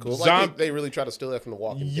kind of cool. Like they really try to steal that from The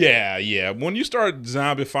Walking Dead. Yeah. When you start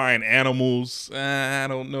zombifying animals, I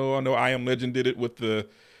don't know. I know I Am Legend did it with the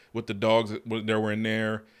dogs that were in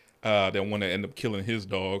there. That one that ended up killing his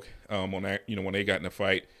dog when they got in a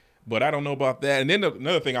fight. But I don't know about that. And then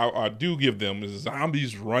another thing I do give them is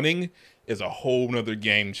zombies running is a whole nother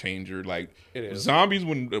game changer. Like zombies,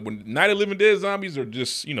 when Night of the Living Dead zombies are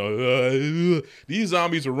just, these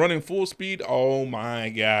zombies are running full speed. Oh my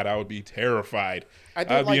God, I would be terrified. I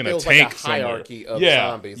did like there was like a hierarchy of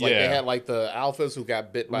zombies. Like they had like the alphas who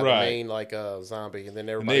got bit by the main zombie, and then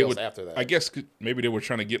everybody else after that. I guess maybe they were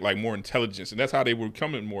trying to get like more intelligence, and that's how they were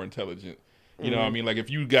becoming more intelligent. You know what I mean? Like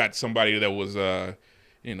if you got somebody that was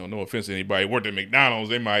no offense to anybody, worked at McDonald's,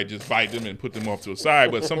 they might just bite them and put them off to the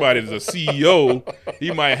side. But somebody that's a CEO,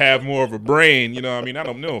 he might have more of a brain. You know what I mean? I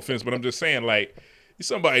don't know offense, but I'm just saying, like,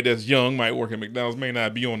 somebody that's young might work at McDonald's, may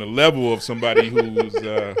not be on the level of somebody who's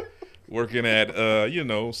working at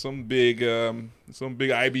some big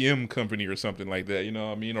IBM company or something like that. You know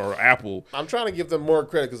what I mean? Or Apple. I'm trying to give them more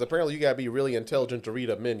credit because apparently you gotta be really intelligent to read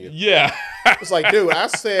a menu. Yeah. It's like, dude, I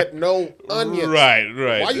said no onions. Right.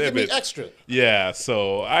 Why you give me extra? Yeah.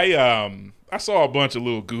 So I saw a bunch of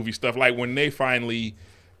little goofy stuff, like when they finally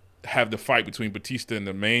have the fight between Batista and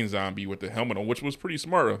the main zombie with the helmet on, which was pretty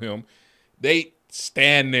smart of him. They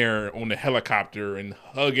stand there on the helicopter and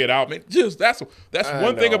hug it out. Man, that's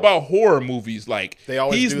one thing about horror movies. Like, they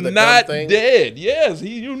always he's do the not dumb thing. Dead. Yes,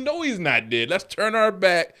 he's not dead. Let's turn our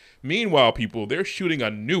back. Meanwhile, people, they're shooting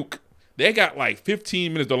a nuke. They got like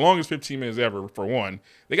 15 minutes, the longest 15 minutes ever for one.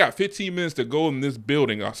 They got 15 minutes to go in this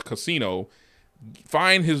building, a casino,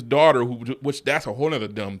 find his daughter, which that's a whole other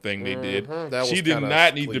dumb thing they did. She did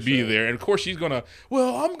not need to be there. And of course she's I'm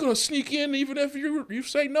gonna sneak in even if you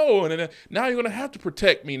say no. And then now you're gonna have to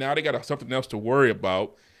protect me. Now they got something else to worry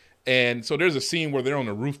about. And so there's a scene where they're on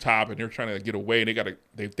the rooftop and they're trying to get away. And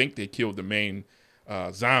they think they killed the main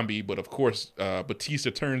zombie, but of course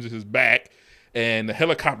Batista turns his back, and the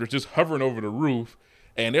helicopter's just hovering over the roof.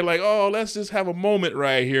 And they're like, "Oh, let's just have a moment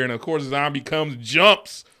right here." And of course, the zombie comes,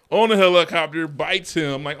 jumps on the helicopter, bites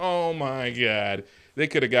him. Like, oh my god, they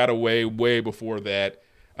could have got away way before that.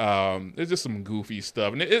 It's just some goofy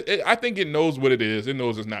stuff, and I think it knows what it is. It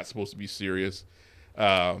knows it's not supposed to be serious.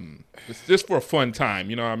 It's just for a fun time,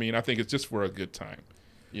 you know what I mean? I think it's just for a good time,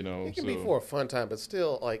 you know. It can be for a fun time, but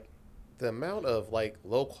still, like, the amount of like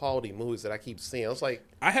low quality movies that I keep seeing, I was like,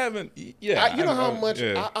 I haven't. Yeah, you know how much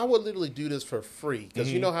I would literally do this for free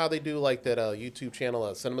because you know how they do like that YouTube channel,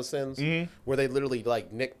 CinemaSins, where they literally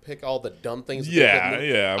like nitpick all the dumb things.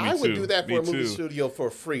 Yeah. I would do that for a movie studio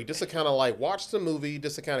for free, just to kind of like watch the movie,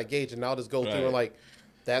 just to kind of gauge, and I'll just go through and like,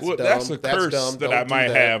 that's dumb. That's a curse dumb, that I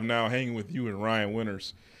might have now hanging with you and Ryan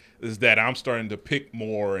Winters. Is that I'm starting to pick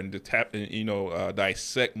more and to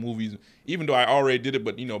dissect movies, even though I already did it.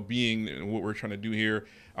 But being what we're trying to do here,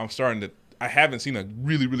 I haven't seen a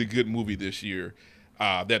really, really good movie this year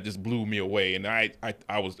that just blew me away. And I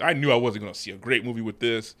knew I wasn't going to see a great movie with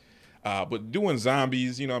this. But doing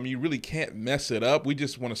zombies, you really can't mess it up. We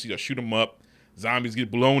just want to see a shoot 'em up. Zombies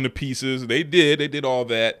get blown to pieces. They did all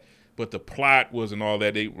that. But the plot wasn't all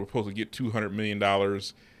that. They were supposed to get $200 million.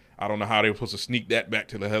 I don't know how they were supposed to sneak that back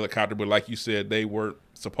to the helicopter, but like you said, they weren't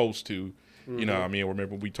supposed to. You know what I mean?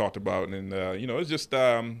 Remember we talked about it, and it's just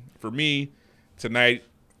for me tonight,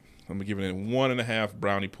 I'm gonna give it 1.5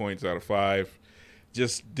 brownie points out of 5.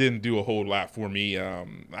 Just didn't do a whole lot for me.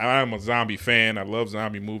 I'm a zombie fan. I love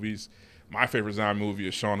zombie movies. My favorite zombie movie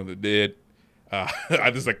is Shaun of the Dead.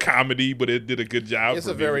 It's a comedy, but it did a good job. It's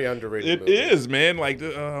a very underrated movie. It is, man. Like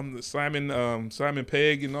Simon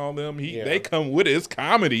Pegg and all them. They come with it. It's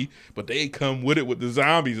comedy, but they come with it with the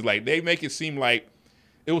zombies. Like they make it seem like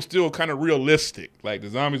it was still kind of realistic. Like the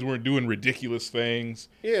zombies weren't doing ridiculous things.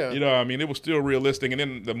 Yeah, you know what I mean? It was still realistic. And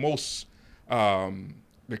then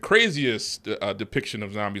the craziest depiction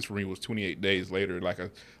of zombies for me was 28 Days Later. Like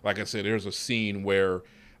I said, there's a scene where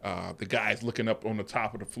the guy's looking up on the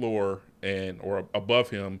top of the floor or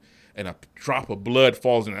above him, and a drop of blood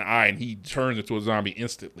falls in the eye, and he turns into a zombie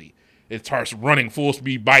instantly. It starts running full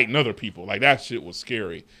speed, biting other people. Like that shit was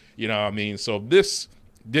scary. You know what I mean? So this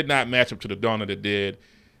did not match up to the Dawn of the Dead,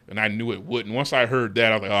 and I knew it wouldn't. Once I heard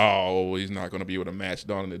that, I was like, oh, he's not going to be able to match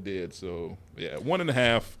Dawn of the Dead. So yeah,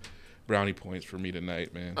 1.5 brownie points for me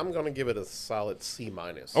tonight, man. I'm gonna give it a solid C-.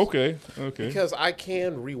 Okay. Because I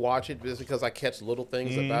can rewatch it just because I catch little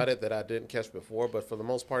things about it that I didn't catch before. But for the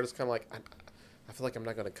most part, it's kind of like I feel like I'm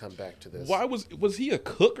not gonna come back to this. Why was he a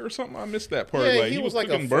cook or something? I missed that part. Yeah, like he was like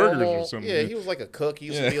cooking a burgers or something. Yeah, he was like a cook. He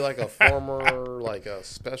used to be like a former like a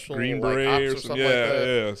special Green like, Beret ops or something like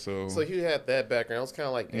that. Yeah. So he had that background. I was kind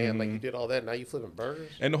of like, damn, like you did all that. Now you flipping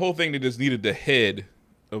burgers. And the whole thing, they just needed the head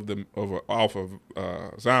off of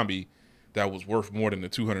zombie. That was worth more than the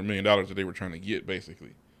 $200 million that they were trying to get,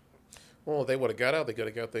 basically. Well, they would have got out. They could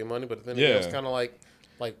have got their money, but then it was kind of like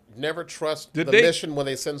never trust the mission when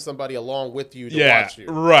they send somebody along with you to watch you.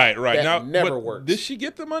 Right. That never works. Did she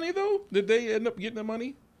get the money though? Did they end up getting the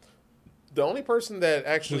money? The only person that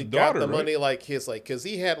actually got the money, because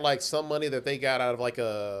he had like some money that they got out of like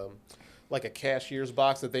a cashier's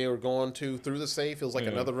box that they were going to through the safe. It was like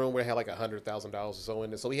another room where it had like $100,000 or so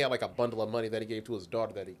in it. So he had like a bundle of money that he gave to his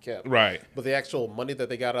daughter that he kept. Right. But the actual money that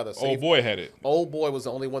they got out of the safe. Old boy had it. Old boy was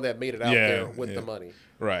the only one that made it out there with the money.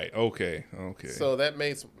 Right. Okay. So that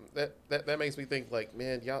makes me think like,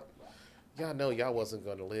 man, y'all know y'all wasn't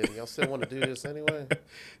going to live. Y'all still want to do this anyway?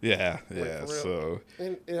 Yeah. So.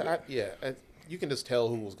 And you can just tell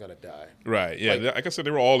who was going to die. Right. Yeah. Like I said,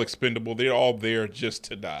 they were all expendable. They're all there just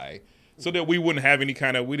to die. So that we wouldn't have any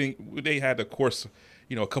kind of they had, of course,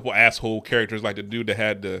 a couple asshole characters like the dude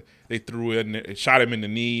that they threw in and shot him in the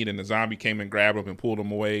knee, and the zombie came and grabbed him and pulled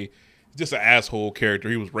him away. Just an asshole character.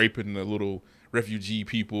 He was raping the little refugee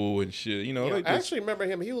people and shit. I actually remember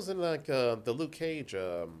him. He was in like the Luke Cage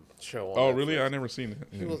show. Oh, really? I never seen it.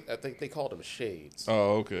 He was. I think they called him Shades.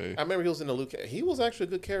 Oh, okay. I remember he was in the Luke. He was actually a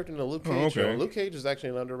good character in the Luke Cage show. Luke Cage is actually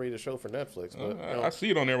an underrated show for Netflix. But I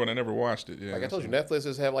see it on there, but I never watched it. Yeah, like I told you, Netflix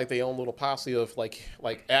just have like their own little posse of like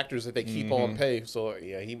actors that they keep on pay. So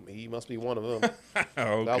yeah, he must be one of them. Okay.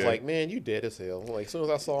 I was like, man, you dead as hell. Like as soon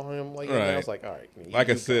as I saw him, I was like, all right. Like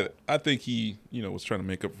I said, I think he was trying to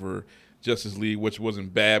make up for Justice League, which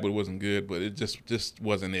wasn't bad, but it wasn't good, but it just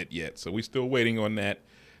wasn't it yet. So we're still waiting on that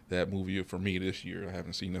movie for me this year. I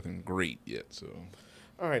haven't seen nothing great yet. So,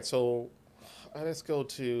 all right, so let's go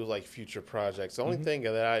to like future projects. The only thing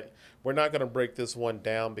that we're not going to break this one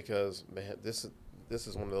down because man, this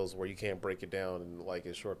is one of those where you can't break it down in like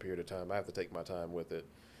a short period of time. I have to take my time with it.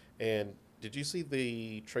 And did you see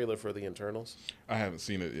the trailer for the Internals? I haven't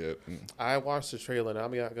seen it yet. I watched the trailer, and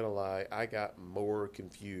I'm not gonna lie, I got more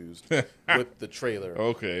confused with the trailer.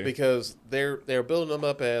 Okay. Because they're building them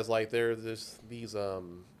up as like they're these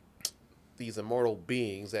immortal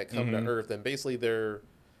beings that come to Earth, and basically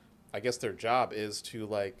I guess their job is to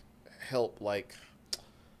like help like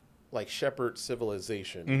shepherd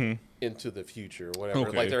civilization into the future, whatever.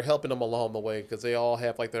 Okay. Like they're helping them along the way because they all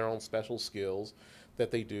have like their own special skills that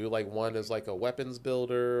they do. Like one is like a weapons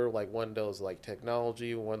builder, like one does like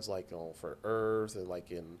technology, one's like for Earth and like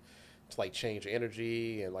to like change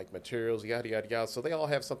energy and like materials, yada yada yada. So they all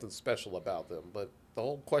have something special about them. But the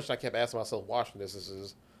whole question I kept asking myself watching this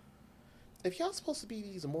is if y'all supposed to be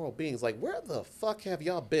these immortal beings, like where the fuck have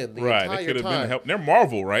y'all been the entire time? They could have been helping. They're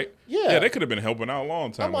Marvel, right? Yeah. They could have been helping out a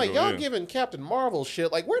long time I'm like, ago. y'all giving Captain Marvel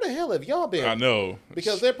shit. Like, where the hell have y'all been? I know.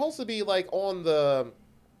 Because they're supposed to be like on the,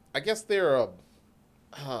 I guess they're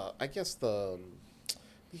I guess the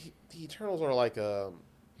Eternals are like I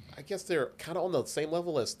guess they're kind of on the same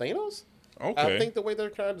level as Thanos. Okay. I think the way they're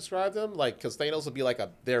trying to describe them, like, because Thanos would be like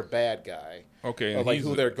their bad guy. Okay. Or like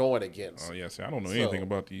who they're going against. Oh, yeah. See, I don't know anything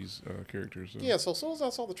about these characters. So. Yeah, so as soon as I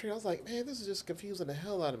saw the trailer, I was like, man, this is just confusing the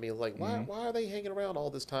hell out of me. Like, why are they hanging around all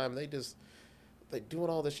this time? They doing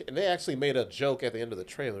all this shit. And they actually made a joke at the end of the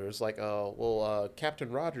trailer. It's like,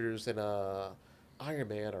 Captain Rogers and Iron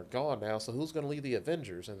Man are gone now, so who's going to lead the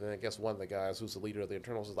Avengers? And then I guess one of the guys who's the leader of the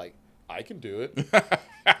Eternals is like, I can do it.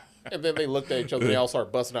 And then they looked at each other and they all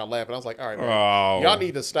started busting out laughing. I was like, all right, man, y'all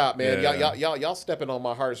need to stop, man. Yeah. Y'all stepping on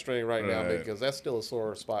my heartstring right now, because that's still a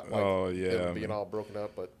sore spot. Like, them being all broken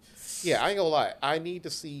up. But yeah, I ain't gonna lie. I need to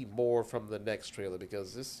see more from the next trailer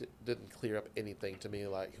because this didn't clear up anything to me,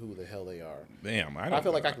 like who the hell they are. Damn, I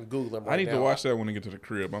feel like I can Google them right now. I need to watch that when I get to the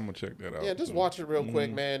crib. I'm gonna check that out. Yeah, just watch it real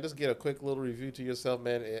quick, man. Just get a quick little review to yourself,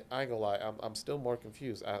 man. I ain't gonna lie. I'm still more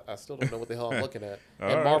confused. I still don't know what the hell I'm looking at.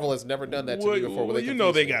 And Marvel has never done that to me before. Well, you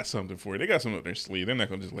know they got something for you. They got something up their sleeve. They're not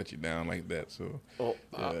gonna just let you down like that. So,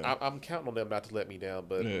 I'm counting on them not to let me down,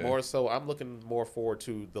 but more so, I'm looking more forward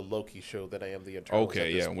to the Loki show than I am the Eternals.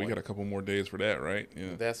 Okay, yeah, we got a couple more days for that, right?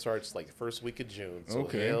 Yeah, that starts like the first week of June. So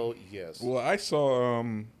hell yes. Well, I saw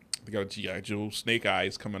they got a G.I. Joe Snake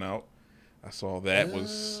Eyes coming out. I saw that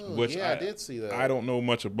I did see that. I don't know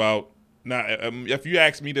much about. Now, if you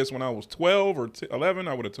asked me this when I was 12 or 11,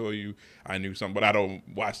 I would have told you I knew something, but I don't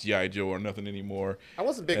watch G.I. Joe or nothing anymore. I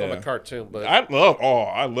wasn't big on the cartoon, but I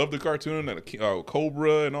love the cartoon and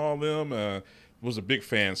Cobra and all them. Was a big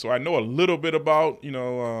fan, so I know a little bit about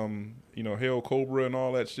Hail Cobra and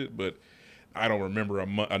all that shit, but I don't remember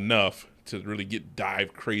enough to really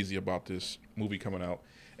dive crazy about this movie coming out.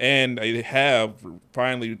 And they have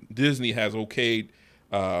finally Disney has okayed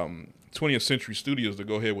 20th Century Studios to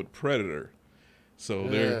go ahead with Predator. So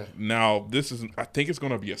they're now I think it's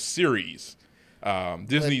going to be a series.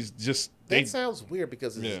 Disney's that sounds weird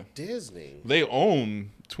because it's Disney. They own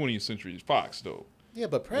 20th Century Fox though. Yeah,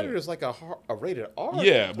 but Predator is like a rated R.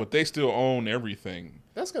 Yeah, but they still own everything.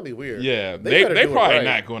 That's gonna be weird. Yeah, they probably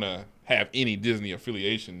not gonna have any Disney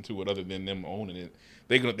affiliation to it other than them owning it.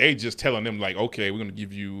 They just telling them like, okay, we're gonna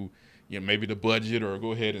give you, maybe the budget or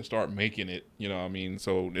go ahead and start making it. You know what I mean?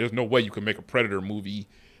 So there's no way you can make a Predator movie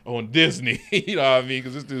on Disney. You know what I mean?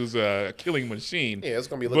 Because this dude's a killing machine. Yeah, it's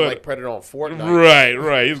gonna be looking like Predator on Fortnite.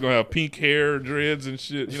 Right. He's gonna have pink hair, dreads, and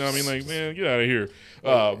shit. You know what I mean? Like, man, get out of here.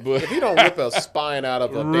 But if he don't rip a spine out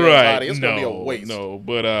of a damn body, it's gonna be a waste. No,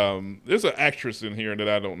 but there's an actress in here that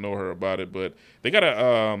I don't know her about it, but they got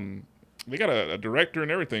a director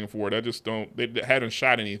and everything for it. I just don't. They haven't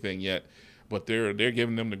shot anything yet, but they're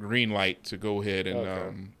giving them the green light to go ahead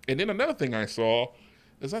and and then another thing I saw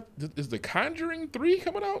is the Conjuring 3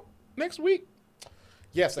 coming out next week.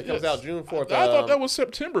 Yes, it comes out June 4th. I thought that was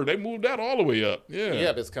September. They moved that all the way up.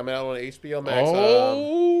 Yeah, but it's coming out on HBO Max.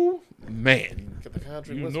 Oh man. The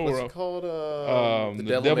Conjuring, what's it called? The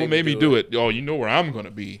Devil Made Me Do It. Oh, you know where I'm going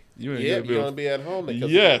to be. You're going to be at home.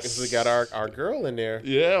 Because we got our girl in there.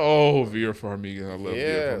 Yeah. Oh, Vera Farmiga. I love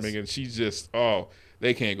Vera Farmiga. She's just,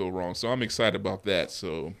 they can't go wrong. So I'm excited about that.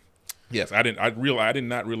 So, yes, I did not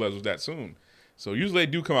realize it was that soon. So usually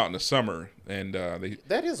they do come out in the summer, and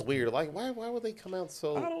that is weird. Like, why would they come out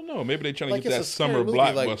so? I don't know. Maybe they're trying to get that summer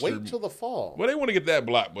blockbuster. Like, wait till the fall. Well, they want to get that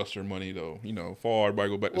blockbuster money though. Fall, everybody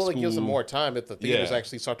go back to school. Well, it gives them more time if the theaters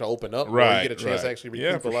actually start to open up. Right, you get a chance to actually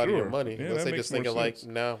recoup a lot of your money. Yeah, unless they just thinking like,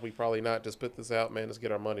 nah, we probably not. Just put this out, man. Let's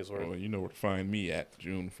get our money's worth. Well, you know where to find me at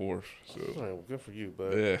June 4th. So well, good for you.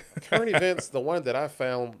 But current events, the one that I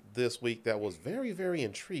found this week that was very, very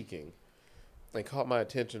intriguing and caught my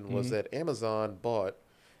attention was that Amazon bought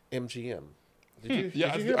MGM. Did you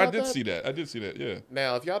hear I about did that? see that. I did see that. Yeah.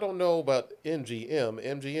 Now, if y'all don't know about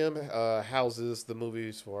MGM houses the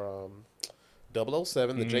movies for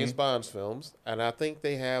 007, the James Bond's films, and I think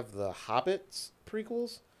they have the Hobbits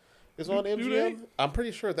prequels is on Do MGM. they? I'm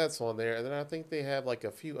pretty sure that's on there, and then I think they have like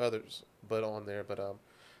a few others, but on there. But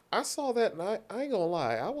I saw that, and I ain't gonna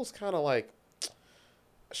lie, I was kind of like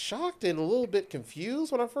shocked and a little bit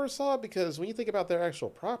confused when I first saw it because when you think about their actual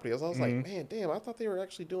property, I was like, man, damn, I thought they were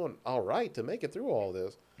actually doing all right to make it through all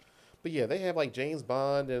this. But yeah, they have like James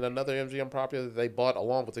Bond and another MGM property that they bought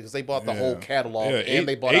along with it because they bought the whole catalog and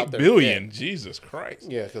they bought out their $8 billion. debt. Jesus Christ.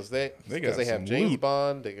 Yeah, because they got have some James loot.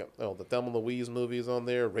 Bond, they got the Thelma and Louise movies on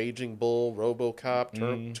there, Raging Bull,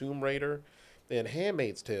 RoboCop, Tomb Raider, and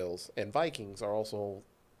Handmaid's Tales and Vikings are also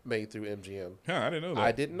made through MGM. Huh, I didn't know that.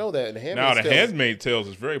 I didn't know that. And Now, Handmaid's the Tales, Handmaid's Tales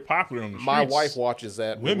is very popular on the streets. my wife watches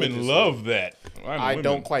that. Women religiously. love that. I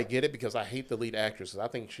don't quite get it because I hate the lead actress. I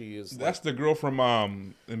think she is That's the girl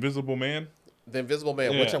from Invisible Man. The Invisible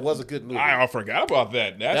Man, Yeah. which was a good movie. I forgot about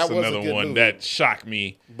that. That's That was a another good one movie. that shocked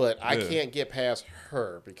me. But I can't get past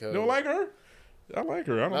her because You don't like her? I like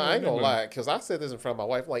her. I don't know. I ain't gonna lie, because I said this in front of my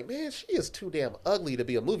wife. Like, man, she is too damn ugly to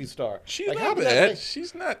be a movie star. She's like, not did that bad. make-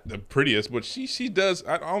 She's not the prettiest, but she does.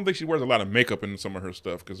 I don't think she wears a lot of makeup in some of her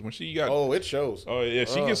stuff because when she got Oh, it shows. yeah,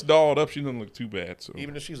 she gets dolled up. She doesn't look too bad. So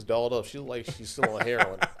Even if she's dolled up, she look like she's still on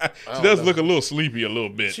heroin. she does look a little sleepy a little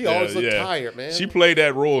bit. She always looked tired, man. She played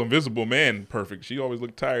that role Invisible Man perfect. She always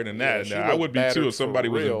looked tired in that. she Now, I looked would be too battered if somebody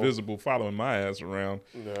for was real. invisible following my ass around.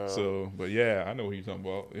 No. So, but yeah, I know what you're talking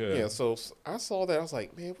about. Yeah. Yeah, so I saw that. I was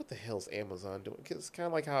like, man, what the hell's Amazon doing? 'Cause it's kind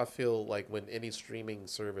of like how I feel like when any streaming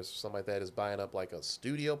service or something like that is buying up like a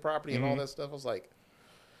studio property and all that stuff. I was like,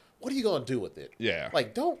 what are you gonna do with it? Yeah.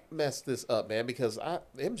 Like, don't mess this up, man, because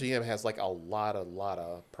MGM has like a lot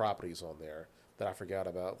of properties on there that I forgot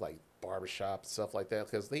about, like barbershop stuff like that,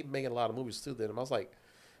 because they making a lot of movies too. Then I was like,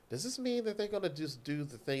 does this mean that they're gonna just do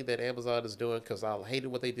the thing that Amazon is doing? Because I hated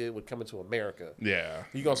what they did with Coming to America. Yeah.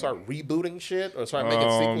 You gonna start rebooting shit or start making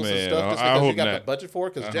Oh, sequels and man. stuff just I because you hope got not. the budget for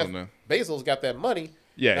it? Because I Jeff hope not. Bezos got that money.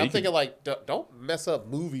 Yeah, And he I'm thinking like, don't mess up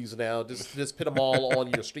movies now. Just put them all on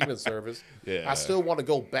your streaming service. Yeah. I still want to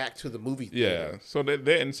go back to the movie theater. Yeah. So that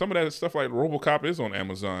and some of that stuff like RoboCop is on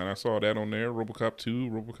Amazon. I saw that on there. RoboCop 2,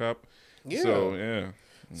 RoboCop. Yeah. So yeah.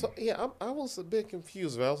 So yeah, I was a bit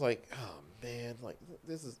confused. But I was like, oh man, like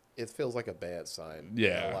it feels like a bad sign.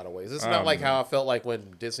 Yeah. in a lot of ways. It's not like how I felt like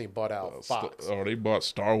when Disney bought out Fox. They bought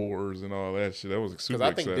Star Wars and all that shit. That was super Because I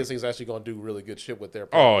think exciting. Disney's actually going to do really good shit with their Oh,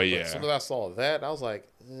 property. yeah. But as soon as I saw that, I was like,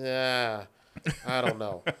 nah, I don't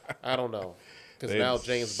know. Because They- now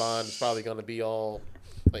James Bond is probably going to be all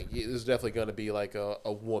like, it's definitely going to be like a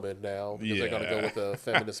woman now because they're going to go Yeah. with the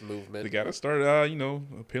feminist movement. They got to start,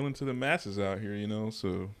 appealing to the masses out here,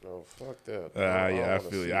 So, Oh, fuck that. yeah, I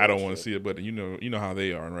feel you. I don't want to see it, but you know how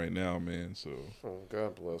they are right now, man. So, Oh,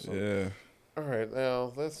 God bless them. yeah. All right,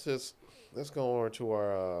 now let's go over to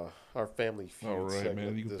our family feud. All right, segment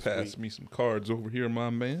man. You can this pass week. me some cards over here, my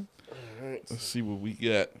man. All right. Let's see what we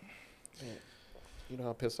got. You know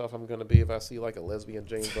how pissed off I'm gonna be if I see like a lesbian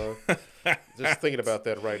James Bond. Just thinking about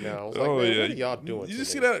that right now. I was like, man, what are y'all doing? You to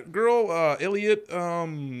just see me? that girl, Elliot,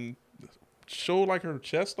 showed like her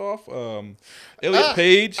chest off. Elliot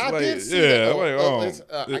Page. I like, did see yeah,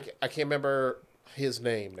 that. like, I can't remember his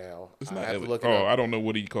name now. it's I not have to Elliot. look it Oh, up. I don't know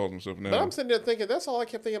what he calls himself now. But I'm sitting there thinking that's all I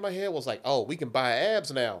kept thinking in my head was like, oh, we can buy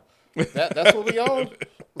abs now. That's what we own.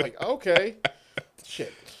 Like, okay,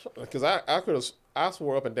 shit. Because I could have. I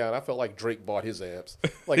swore up and down. I felt like Drake bought his abs.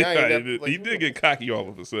 Like I ain't Yeah, never, like, he did get cocky all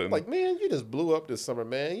of a sudden. like, man, you just blew up this summer,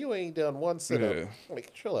 man. You ain't done one sit up. Yeah.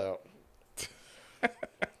 Like, chill out.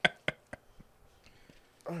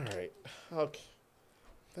 All right. Okay.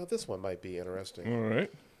 Now this one might be interesting. All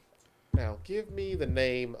right. Now, give me the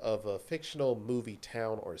name of a fictional movie,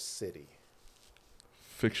 town, or city.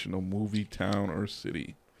 Fictional movie, town, or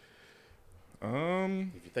city. If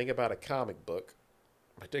you think about a comic book,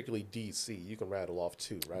 particularly DC, you can rattle off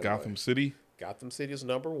two, right? Gotham away. City. Gotham City is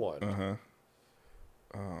number one. Uh-huh.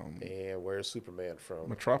 And where's Superman from?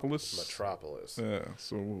 Metropolis. Metropolis. Yeah.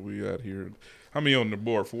 So what we got here? How many on the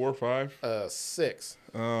board? 4 or 5? 6.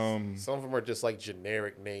 Um. Some of them are just like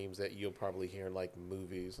generic names that you'll probably hear in like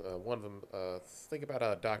movies. One of them, think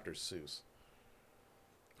about Dr. Seuss.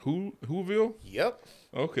 Whoville? Yep.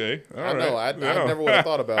 Okay. All I right. know. I Yeah. never would have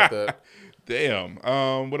thought about that. Damn.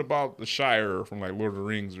 What about the Shire from like Lord of the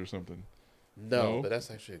Rings or something? No, No. but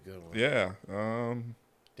that's actually a good one. Yeah.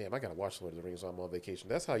 Damn, I gotta watch Lord of the Rings while I'm on vacation.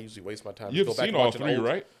 That's how I usually waste my time. You've Just go back seen and all watch an 3, old-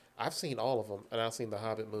 right? I've seen all of them, and I've seen the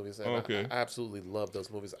Hobbit movies, and Okay. I absolutely love those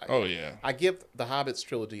movies. Oh yeah. I give the Hobbits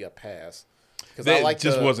trilogy a pass. because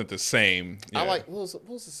That wasn't the same. Yeah. I like what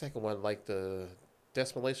was the second one, like the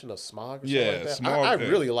Desolation of Smog or something Yeah, like that. Smog, I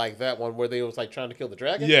really like that one where they was like trying to kill the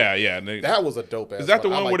dragon. Yeah. That was a dope ass. Is that the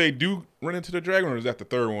one where they do run into the dragon, or is that the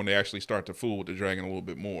third one they actually start to fool with the dragon a little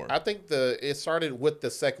bit more? I think it started with the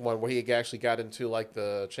second one where he actually got into like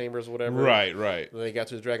the chambers or whatever. Right. Then they got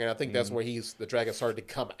to the dragon. I think that's where the dragon started to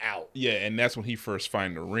come out. Yeah, and that's when he first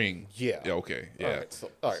find the ring. Yeah. Okay. Yeah.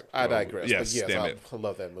 All right. I digress. Yes. But Damn it. I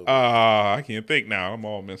love that movie. I can't think now. I'm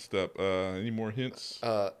all messed up. Any more hints?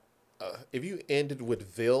 If you ended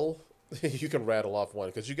with Ville, you can rattle off one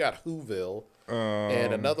because you got Whoville,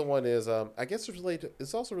 and another one is I guess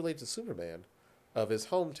it's also related to Superman, of his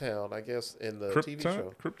hometown. I guess in the TV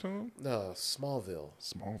show. Krypton? No, Smallville.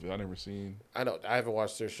 I never seen. I know I haven't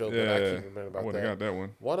watched their show, but I can't remember about that. I wouldn't have got that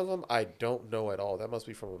one. One of them I don't know at all. That must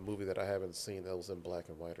be from a movie that I haven't seen that was in black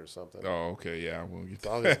and white or something. Oh, okay, yeah, I will get.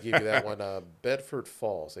 So I'll just give you that one. Bedford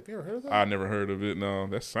Falls. Have you ever heard of that? I never heard of it. No,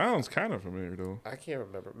 that sounds kind of familiar though. I can't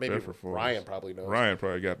remember. Maybe Bedford Falls. Ryan probably knows. Ryan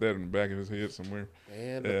probably got that in the back of his head somewhere.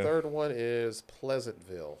 And the third one is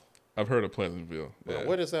Pleasantville. I've heard of Pleasantville. Yeah.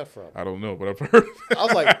 What is that from? I don't know, but I've heard. I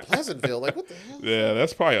was like, Pleasantville, like what the hell? Yeah,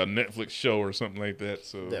 that's probably a Netflix show or something like that.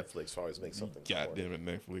 So Netflix always makes something. God damn it,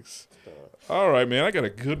 Netflix. All right, man, I got a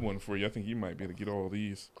good one for you. I think you might be able to get all of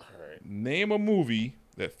these. All right. Name a movie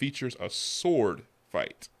that features a sword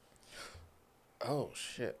fight. Oh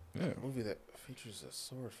shit! Yeah. A movie that features a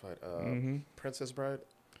sword fight. Princess Bride.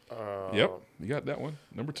 Yep, you got that one.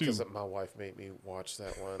 Number 2. Because my wife made me watch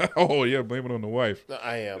that one. Oh yeah, blame it on the wife.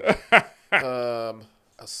 I am.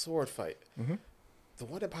 A sword fight. The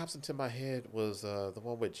one that pops into my head was the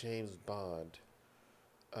one with James Bond.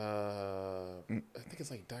 I think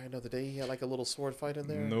it's like Die Another Day. He had like a little sword fight in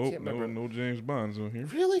there. Nope, no James Bonds on here.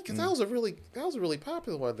 Really? Because that was a really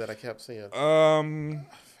popular one that I kept seeing.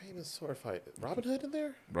 Famous sword fight. Robin Hood in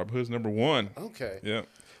there? Robin Hood's number 1. Okay. Yeah.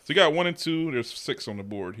 So you got 1 and 2. There's 6 on the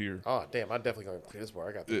board here. Oh damn! I'm definitely gonna clear this board.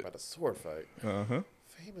 I got to think about the sword fight.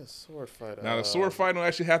 Famous sword fight. Now the sword fight don't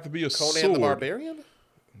actually have to be a Conan sword. the Barbarian?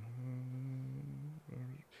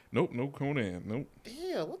 Nope, no Conan. Nope.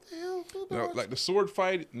 Yeah, what the hell? No, like the sword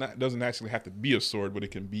fight doesn't actually have to be a sword, but it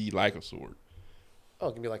can be like a sword. Oh,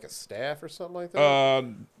 it can be like a staff or something like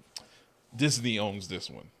that? Disney owns this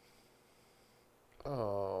one.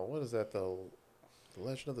 Oh, what is that? The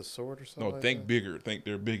Legend of the Sword or something? No, think bigger. Think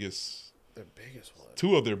their biggest. Their biggest one.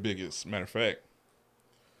 2 of their biggest, matter of fact.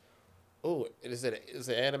 Oh, is it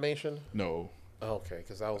animation? No. Oh, okay,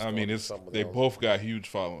 because they both got huge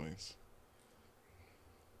followings.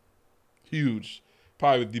 Huge.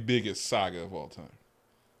 Probably the biggest saga of all time.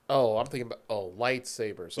 Oh, I'm thinking about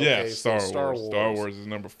lightsabers. Okay, yeah, so Star Wars. Star Wars is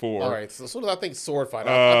number 4. All right, so as soon as I think sword fight,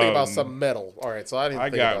 I think about some metal. All right, so I didn't. I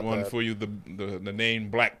got one for you. The name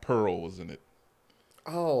Black Pearl was in it.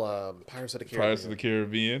 Oh, Pirates of the Caribbean. Pirates of the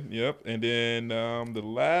Caribbean. Yep, and then the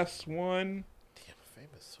last one. Damn, a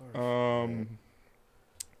famous sword fight.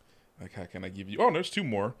 Like how can I give you? Oh, there's 2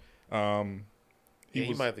 more.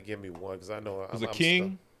 You might have to give me one because I know. Was a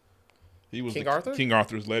king. He was King Arthur. King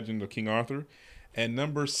Arthur's Legend of King Arthur. And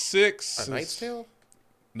number 6 A Knight's Tale?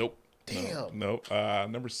 Nope. Damn. Nope.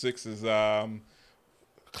 Number 6 is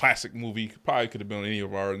classic movie. Probably could have been on any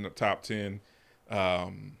of our in the top 10.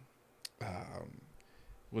 What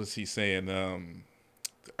is he saying?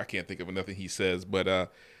 I can't think of nothing he says,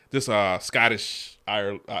 but this Scottish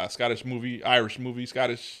movie, Irish movie,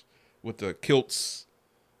 Scottish with the kilts.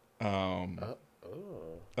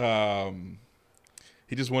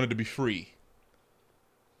 He just wanted to be free.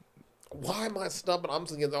 Why am I stumping? I'm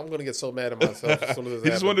going to get so mad at myself as soon as this He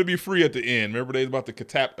just wanted to be free at the end. Remember they was about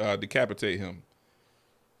to decapitate him.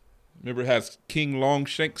 Remember it has King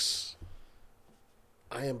Longshanks.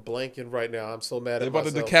 I am blanking right now. I'm so mad at myself. They're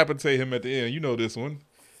about to decapitate him at the end. You know this one.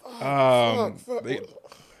 Fuck.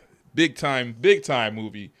 Big time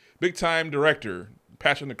movie. Big time director.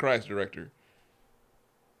 Passion of the Christ director.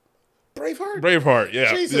 Braveheart,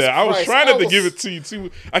 yeah. Jesus yeah, I was Christ. trying to give it to you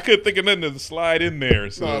too. I couldn't think of nothing to slide in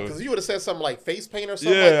there. So. No, because you would have said something like face paint or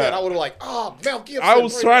something like that. I would have like, Mel Gibson. I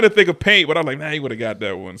was trying to think of paint, but I'm like, he would have got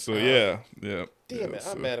that one. So yeah. Damn it,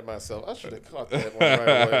 I'm mad at myself. I should have caught that one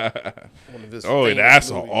right away. One of his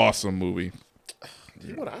that's movies. an awesome movie.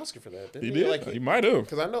 He won an Oscar for that, didn't he? He did. like, he might have.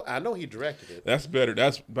 Because I know he directed it. That's better.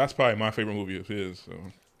 That's probably my favorite movie of his. So.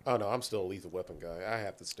 Oh no, I'm still a Lethal Weapon guy. I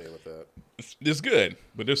have to stay with that. It's good,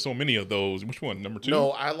 but there's so many of those. Which one? Number 2? No,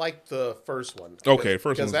 I like the first one. Okay,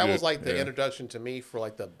 first one. Because that was like the introduction to me for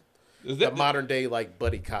like the modern day like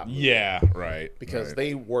buddy cop movie. Yeah, right. Because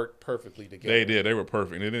they worked perfectly together. They did. They were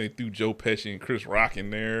perfect. And then they threw Joe Pesci and Chris Rock in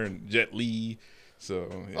there and Jet Li. So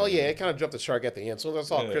oh yeah, it kind of jumped the shark at the end. So I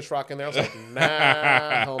saw Chris Rock in there. I was like,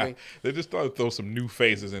 nah, homie. They just started to throw some new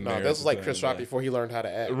faces in there. No, this was like Chris Rock before he learned how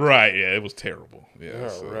to act. Right? Yeah, it was terrible.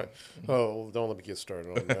 Yeah. Right. Oh, don't let me get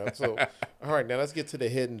started on that. So, all right, now let's get to the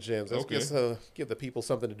hidden gems. Let's give the people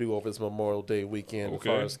something to do over this Memorial Day weekend as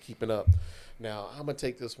far as keeping up. Now, I'm gonna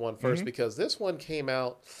take this one first because this one came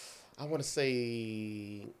out, I want to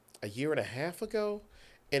say, a year and a half ago.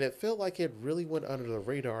 And it felt like it really went under the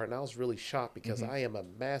radar, and I was really shocked because I am a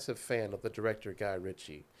massive fan of the director Guy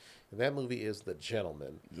Ritchie. And that movie is The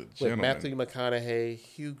Gentleman. With Matthew McConaughey,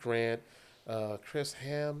 Hugh Grant, Chris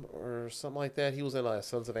Hamm, or something like that. He was in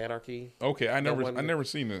Sons of Anarchy. Okay, I never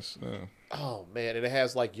seen this. Oh, man. And it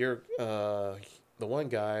has like the one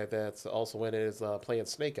guy that's also in it is playing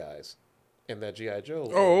Snake Eyes in that G.I. Joe.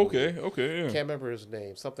 Oh, okay, yeah. Can't remember his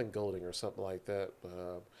name. Something Golding or something like that.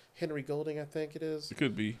 Henry Golding, I think it is. It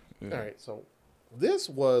could be. Yeah. All right, so this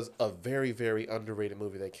was a very, very underrated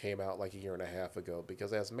movie that came out like a year and a half ago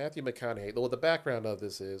because as Matthew McConaughey, well, the background of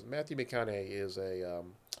this is Matthew McConaughey is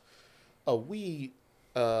a weed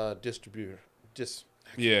distributor.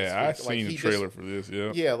 I've seen the trailer for this.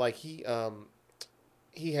 Yeah. Yeah, like he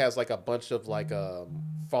has like a bunch of like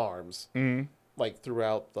farms like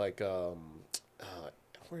throughout like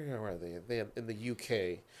where are they? They're in the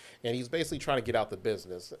UK, and he's basically trying to get out the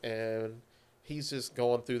business, and he's just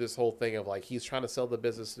going through this whole thing of like he's trying to sell the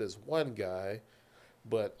business to this one guy,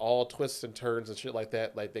 but all twists and turns and shit like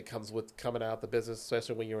that comes with coming out the business,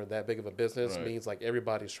 especially when you're in that big of a business, means like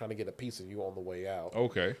everybody's trying to get a piece of you on the way out.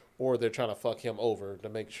 Okay. Or they're trying to fuck him over to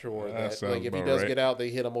make sure that like if he does get out, they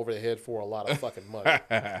hit him over the head for a lot of fucking money.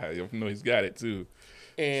 You know he's got it too.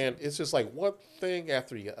 And it's just like one thing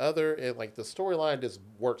after the other, and like the storyline just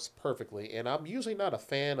works perfectly. And I'm usually not a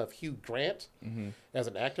fan of Hugh Grant as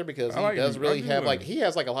an actor because he does really have like he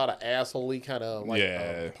has like a lot of assholey kind of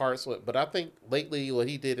like parts. But I think lately what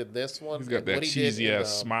he did in this one, he's got that cheesy ass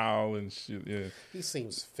smile and shit. Yeah, he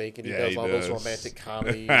seems fake, and he does all those romantic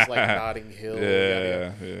comedies like Notting Hill.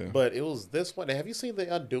 Yeah. But it was this one. Have you seen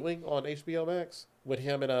The Undoing on HBO Max with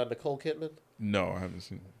him and Nicole Kidman? No, I haven't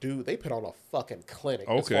seen it. Dude, they put on a fucking clinic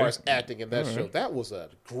as far as acting in that show. That was a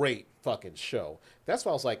great fucking show. That's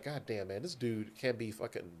why I was like, God damn, man, this dude can be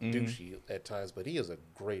fucking douchey at times, but he is a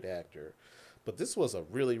great actor. But this was a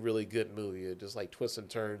really, really good movie. It just like twists and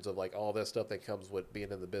turns of like all that stuff that comes with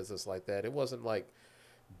being in the business like that. It wasn't like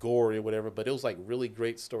gory or whatever, but it was like really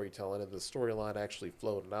great storytelling, and the storyline actually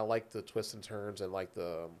flowed. And I like the twists and turns and like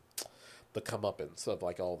the comeuppance of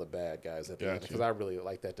like all the bad guys at the end, because I really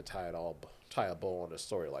like that to tie a bow on a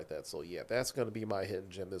story like that. So yeah, that's going to be my hidden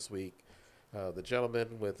gem this week. The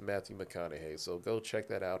Gentleman with Matthew McConaughey. So go check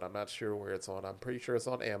that out. I'm not sure where it's on. I'm pretty sure it's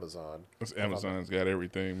on Amazon. Amazon's got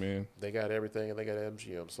everything, man. They got everything, and they got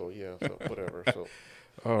MGM. So yeah, so whatever. So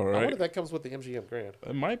all right. I wonder if that comes with the MGM Grand.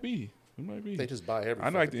 It might be. They just buy everything. I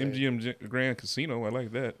like the MGM Grand Casino. I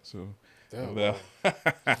like that. So. Yeah.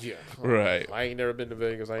 Right. I ain't never been to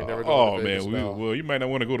Vegas. I ain't never gone to Vegas. Man. Well, you might not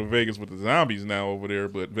want to go to Vegas with the zombies now over there,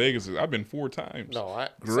 but Vegas I've been 4 times. No,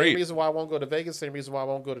 great. Same reason why I won't go to Vegas, same reason why I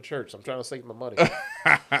won't go to church. I'm trying to save my money.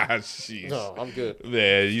 No, I'm good.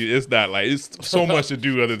 Yeah, it's not like it's so much to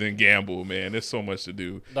do other than gamble, man. There's so much to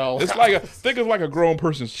do. No. It's like think of like a grown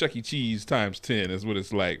person's Chuck E. Cheese times 10 is what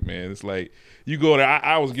it's like, man. It's like you go there.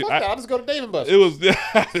 I'll just go to Dave & Buster's. It was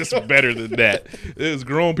it's better than that. It was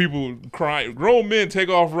grown people crying. Grown men take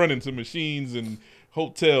off running to machines and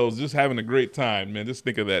hotels, just having a great time, man. Just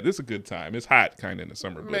think of that. This is a good time. It's hot kind of in the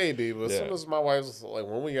summer. But maybe, but as soon as my wife was like,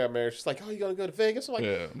 when we got married, she's like, "Oh, you gonna go to Vegas?" I'm like,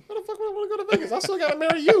 "Why the fuck would I want to go to Vegas? I still gotta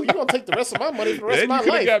marry you. You gonna take the rest of my money for the rest of my life."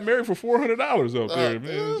 You could have got married for $400 up there,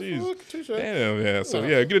 man. Jeez. Damn, yeah. So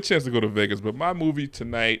get a chance to go to Vegas. But my movie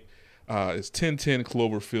tonight is 1010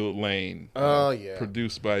 Cloverfield Lane.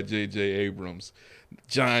 Produced by J.J. Abrams.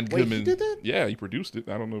 John Goodman. He did that? Yeah, he produced it.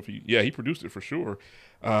 I don't know if he produced it for sure.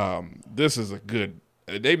 This is a good.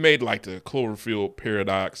 They made like the Cloverfield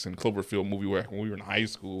Paradox and Cloverfield movie when we were in high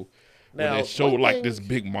school. Now, they showed like this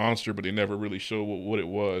big monster, but they never really showed what it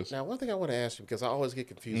was. Now, one thing I want to ask you, because I always get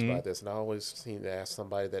confused by this, and I always seem to ask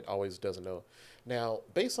somebody that always doesn't know. Now,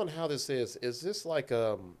 based on how this is this like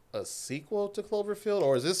a sequel to Cloverfield,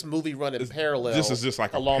 or is this movie running parallel? This is just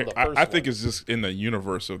like along the first I think it's just in the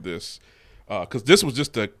universe of this, because this was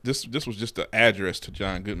just the address to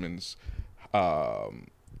John Goodman's. I'm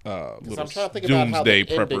trying to think about how the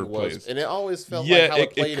ending was, and it always felt like how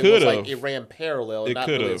it played. It was like it ran parallel, and not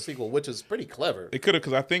really a sequel, which is pretty clever. It could have,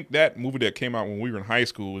 because I think that movie that came out when we were in high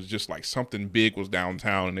school was just like something big was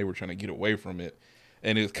downtown, and they were trying to get away from it.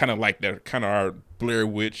 And it's kind of like that, kind of our Blair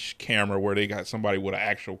Witch camera, where they got somebody with an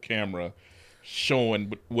actual camera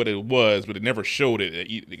showing what it was, but it never showed it.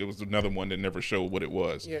 It was another one that never showed what it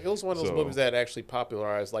was. Yeah, it was one of those movies that actually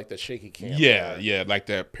popularized like the shaky cam. Yeah, like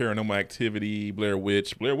that Paranormal Activity, Blair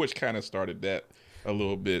Witch. Blair Witch kind of started that a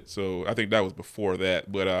little bit, so I think that was before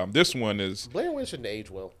that. But this one is Blair Witch didn't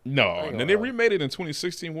age well. No, and then they remade it in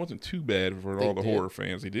 2016. Wasn't too bad for all the horror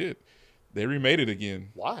fans. They remade it again.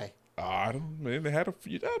 Why? I don't know, man. They had a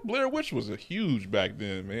few. Blair Witch was a huge back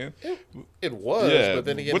then, man. It was, yeah, but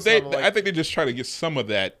then again, I think they just try to get some of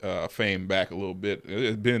that fame back a little bit.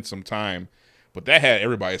 It's been some time, but that had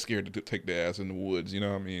everybody scared to take their ass in the woods. You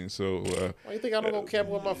know what I mean? So why do you think I don't go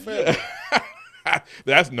camping with my family?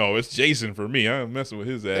 It's Jason for me. I'm messing with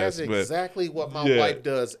his ass. That's exactly what my wife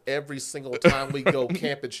does every single time we go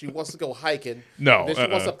camping. She wants to go hiking. No, then she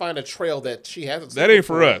wants to find a trail that she hasn't. That ain't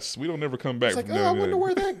for us. We don't ever come back. It's like, I wonder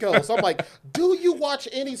where that goes. I'm like, do you watch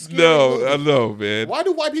any scary movies? I know, man. Why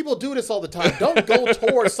do white people do this all the time? Don't go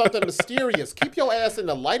towards something mysterious. Keep your ass in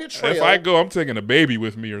the lighted trail. If I go, I'm taking a baby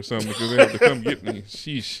with me or something because they have to come get me.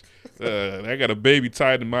 Sheesh. I got a baby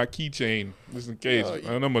tied to my keychain just in case,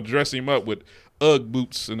 and I'm gonna dress him up with Ugg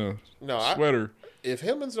boots and a sweater. If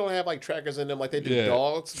humans don't have like trackers in them like they do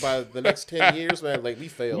dogs by the next 10 years, man, like we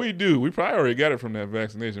failed. We do. We probably already got it from that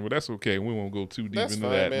vaccination, but that's okay. We won't go too deep into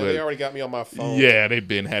that. Man. But they already got me on my phone. Yeah,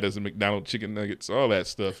 they've had us in McDonald's chicken nuggets, all that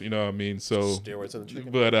stuff. You know what I mean? So steroids in the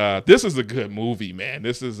chicken. But this is a good movie, man.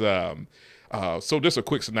 This is so just a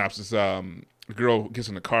quick synopsis. A girl gets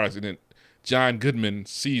in a car accident. John Goodman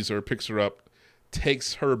sees her, picks her up,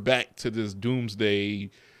 takes her back to this doomsday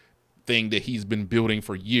thing that he's been building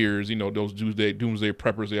for years. You know, those doomsday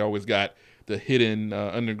preppers, they always got the hidden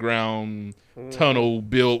underground tunnel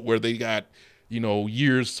built where they got,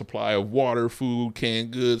 years supply of water, food, canned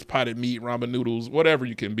goods, potted meat, ramen noodles, whatever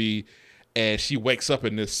you can be. And she wakes up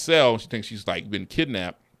in this cell. She thinks she's like been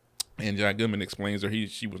kidnapped. And John Goodman explains to her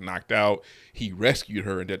she was knocked out. He rescued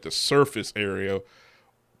her, and that the surface area,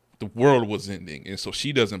 the world was ending. And so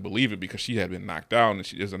she doesn't believe it because she had been knocked out. And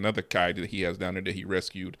there's another guy that he has down there that he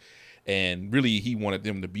rescued. And really, he wanted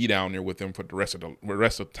them to be down there with him for the rest of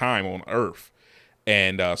the time on Earth.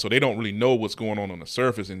 And so they don't really know what's going on the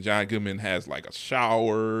surface. And John Goodman has like a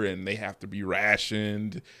shower, and they have to be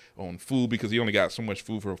rationed on food because he only got so much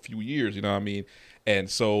food for a few years. You know what I mean? And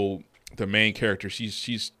so the main character,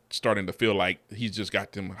 she's starting to feel like he's just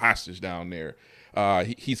got them hostage down there.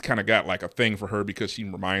 He's kind of got like a thing for her because she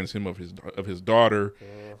reminds him of his daughter,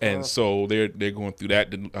 and so they're going through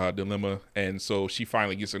that dilemma. And so she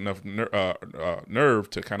finally gets enough nerve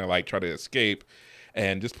to kind of like try to escape.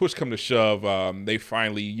 And just push come to shove, they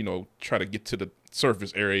finally try to get to the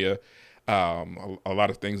surface area. A lot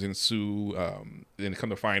of things ensue, and come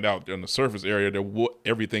to find out on the surface area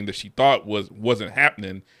everything that she thought wasn't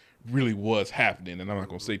happening really was happening. And I'm not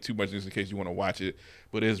going to say too much just in case you want to watch it,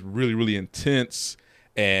 but it's really, really intense.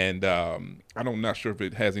 And I'm not sure if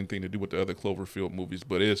it has anything to do with the other Cloverfield movies,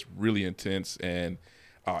 but it's really intense, and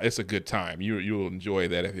it's a good time. You'll enjoy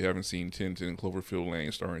that if you haven't seen 1010 Cloverfield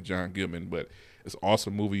Lane starring John Goodman. But it's an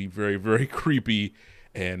awesome movie, very, very creepy,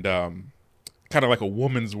 and kind of like a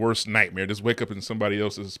woman's worst nightmare. Just wake up in somebody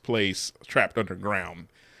else's place, trapped underground.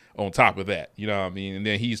 On top of that, you know what I mean? And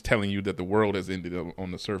then he's telling you that the world has ended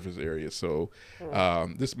on the surface area. So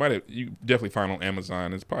this you definitely find on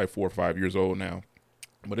Amazon. It's probably 4 or 5 years old now.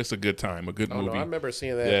 But it's a good time, a good movie. No, I remember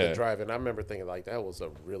seeing that at the drive-in. I remember thinking like that was a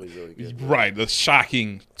really, really good movie. Right, the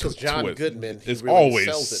shocking because John Goodman is really always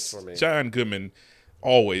sells it for me. John Goodman,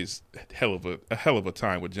 always a hell of a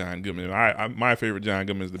time with John Goodman. My favorite John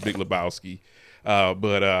Goodman is The Big Lebowski,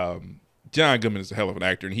 but John Goodman is a hell of an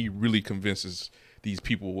actor, and he really convinces these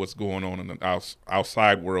people what's going on in the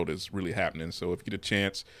outside world is really happening. So if you get a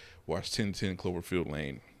chance, watch 1010 Cloverfield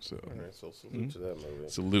Lane. So, all right, so salute to that movie.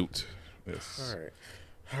 Salute. Yes. All right.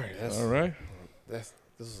 All right. This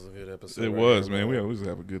is a good episode. It was, man. We always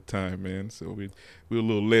have a good time, man. So we were a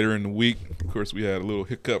little later in the week. Of course, we had a little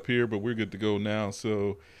hiccup here, but we're good to go now.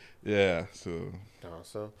 So, yeah.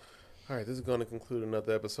 All right, this is going to conclude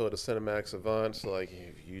another episode of Cinematic Savant. So, like,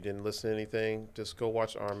 if you didn't listen to anything, just go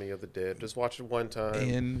watch Army of the Dead. Just watch it one time.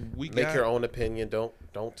 And make your own opinion. Don't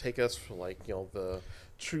take us for the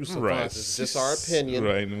true savants. It's just our opinion.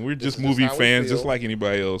 Right, and we're just movie fans, just like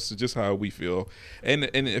anybody else. It's just how we feel. And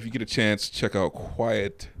if you get a chance, check out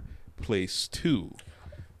Quiet Place 2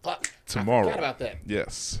 tomorrow. I forgot about that.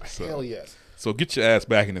 Yes. Hell yes. So get your ass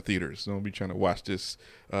back in the theaters. Don't be trying to watch this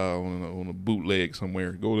on a bootleg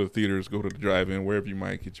somewhere. Go to the theaters, go to the drive-in, wherever you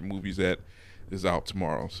might get your movies at, is out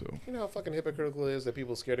tomorrow. So you know how fucking hypocritical it is that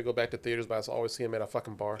people are scared to go back to theaters, but I always see them at a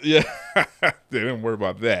fucking bar. Yeah, they don't worry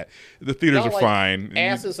about that. The theaters are fine.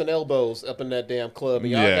 Asses and elbows up in that damn club.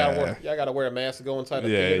 And y'all gotta wear a mask to go inside the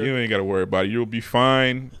theater. Yeah, you ain't gotta worry about it. You'll be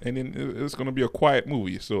fine, and then it's gonna be a quiet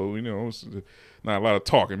movie. So it's not a lot of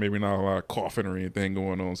talking, maybe not a lot of coughing or anything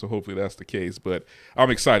going on. So hopefully that's the case. But I'm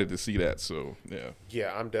excited to see that. So yeah.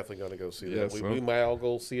 Yeah, I'm definitely gonna go see Yeah, that. so We might all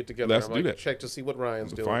go see it together. Let's do that. Check to see what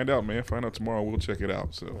Ryan's doing. Find out, man. Find out tomorrow. We'll check it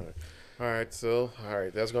out. So. All right.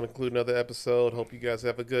 That's gonna conclude another episode. Hope you guys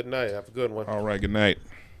have a good night. Have a good one. All right. Good night.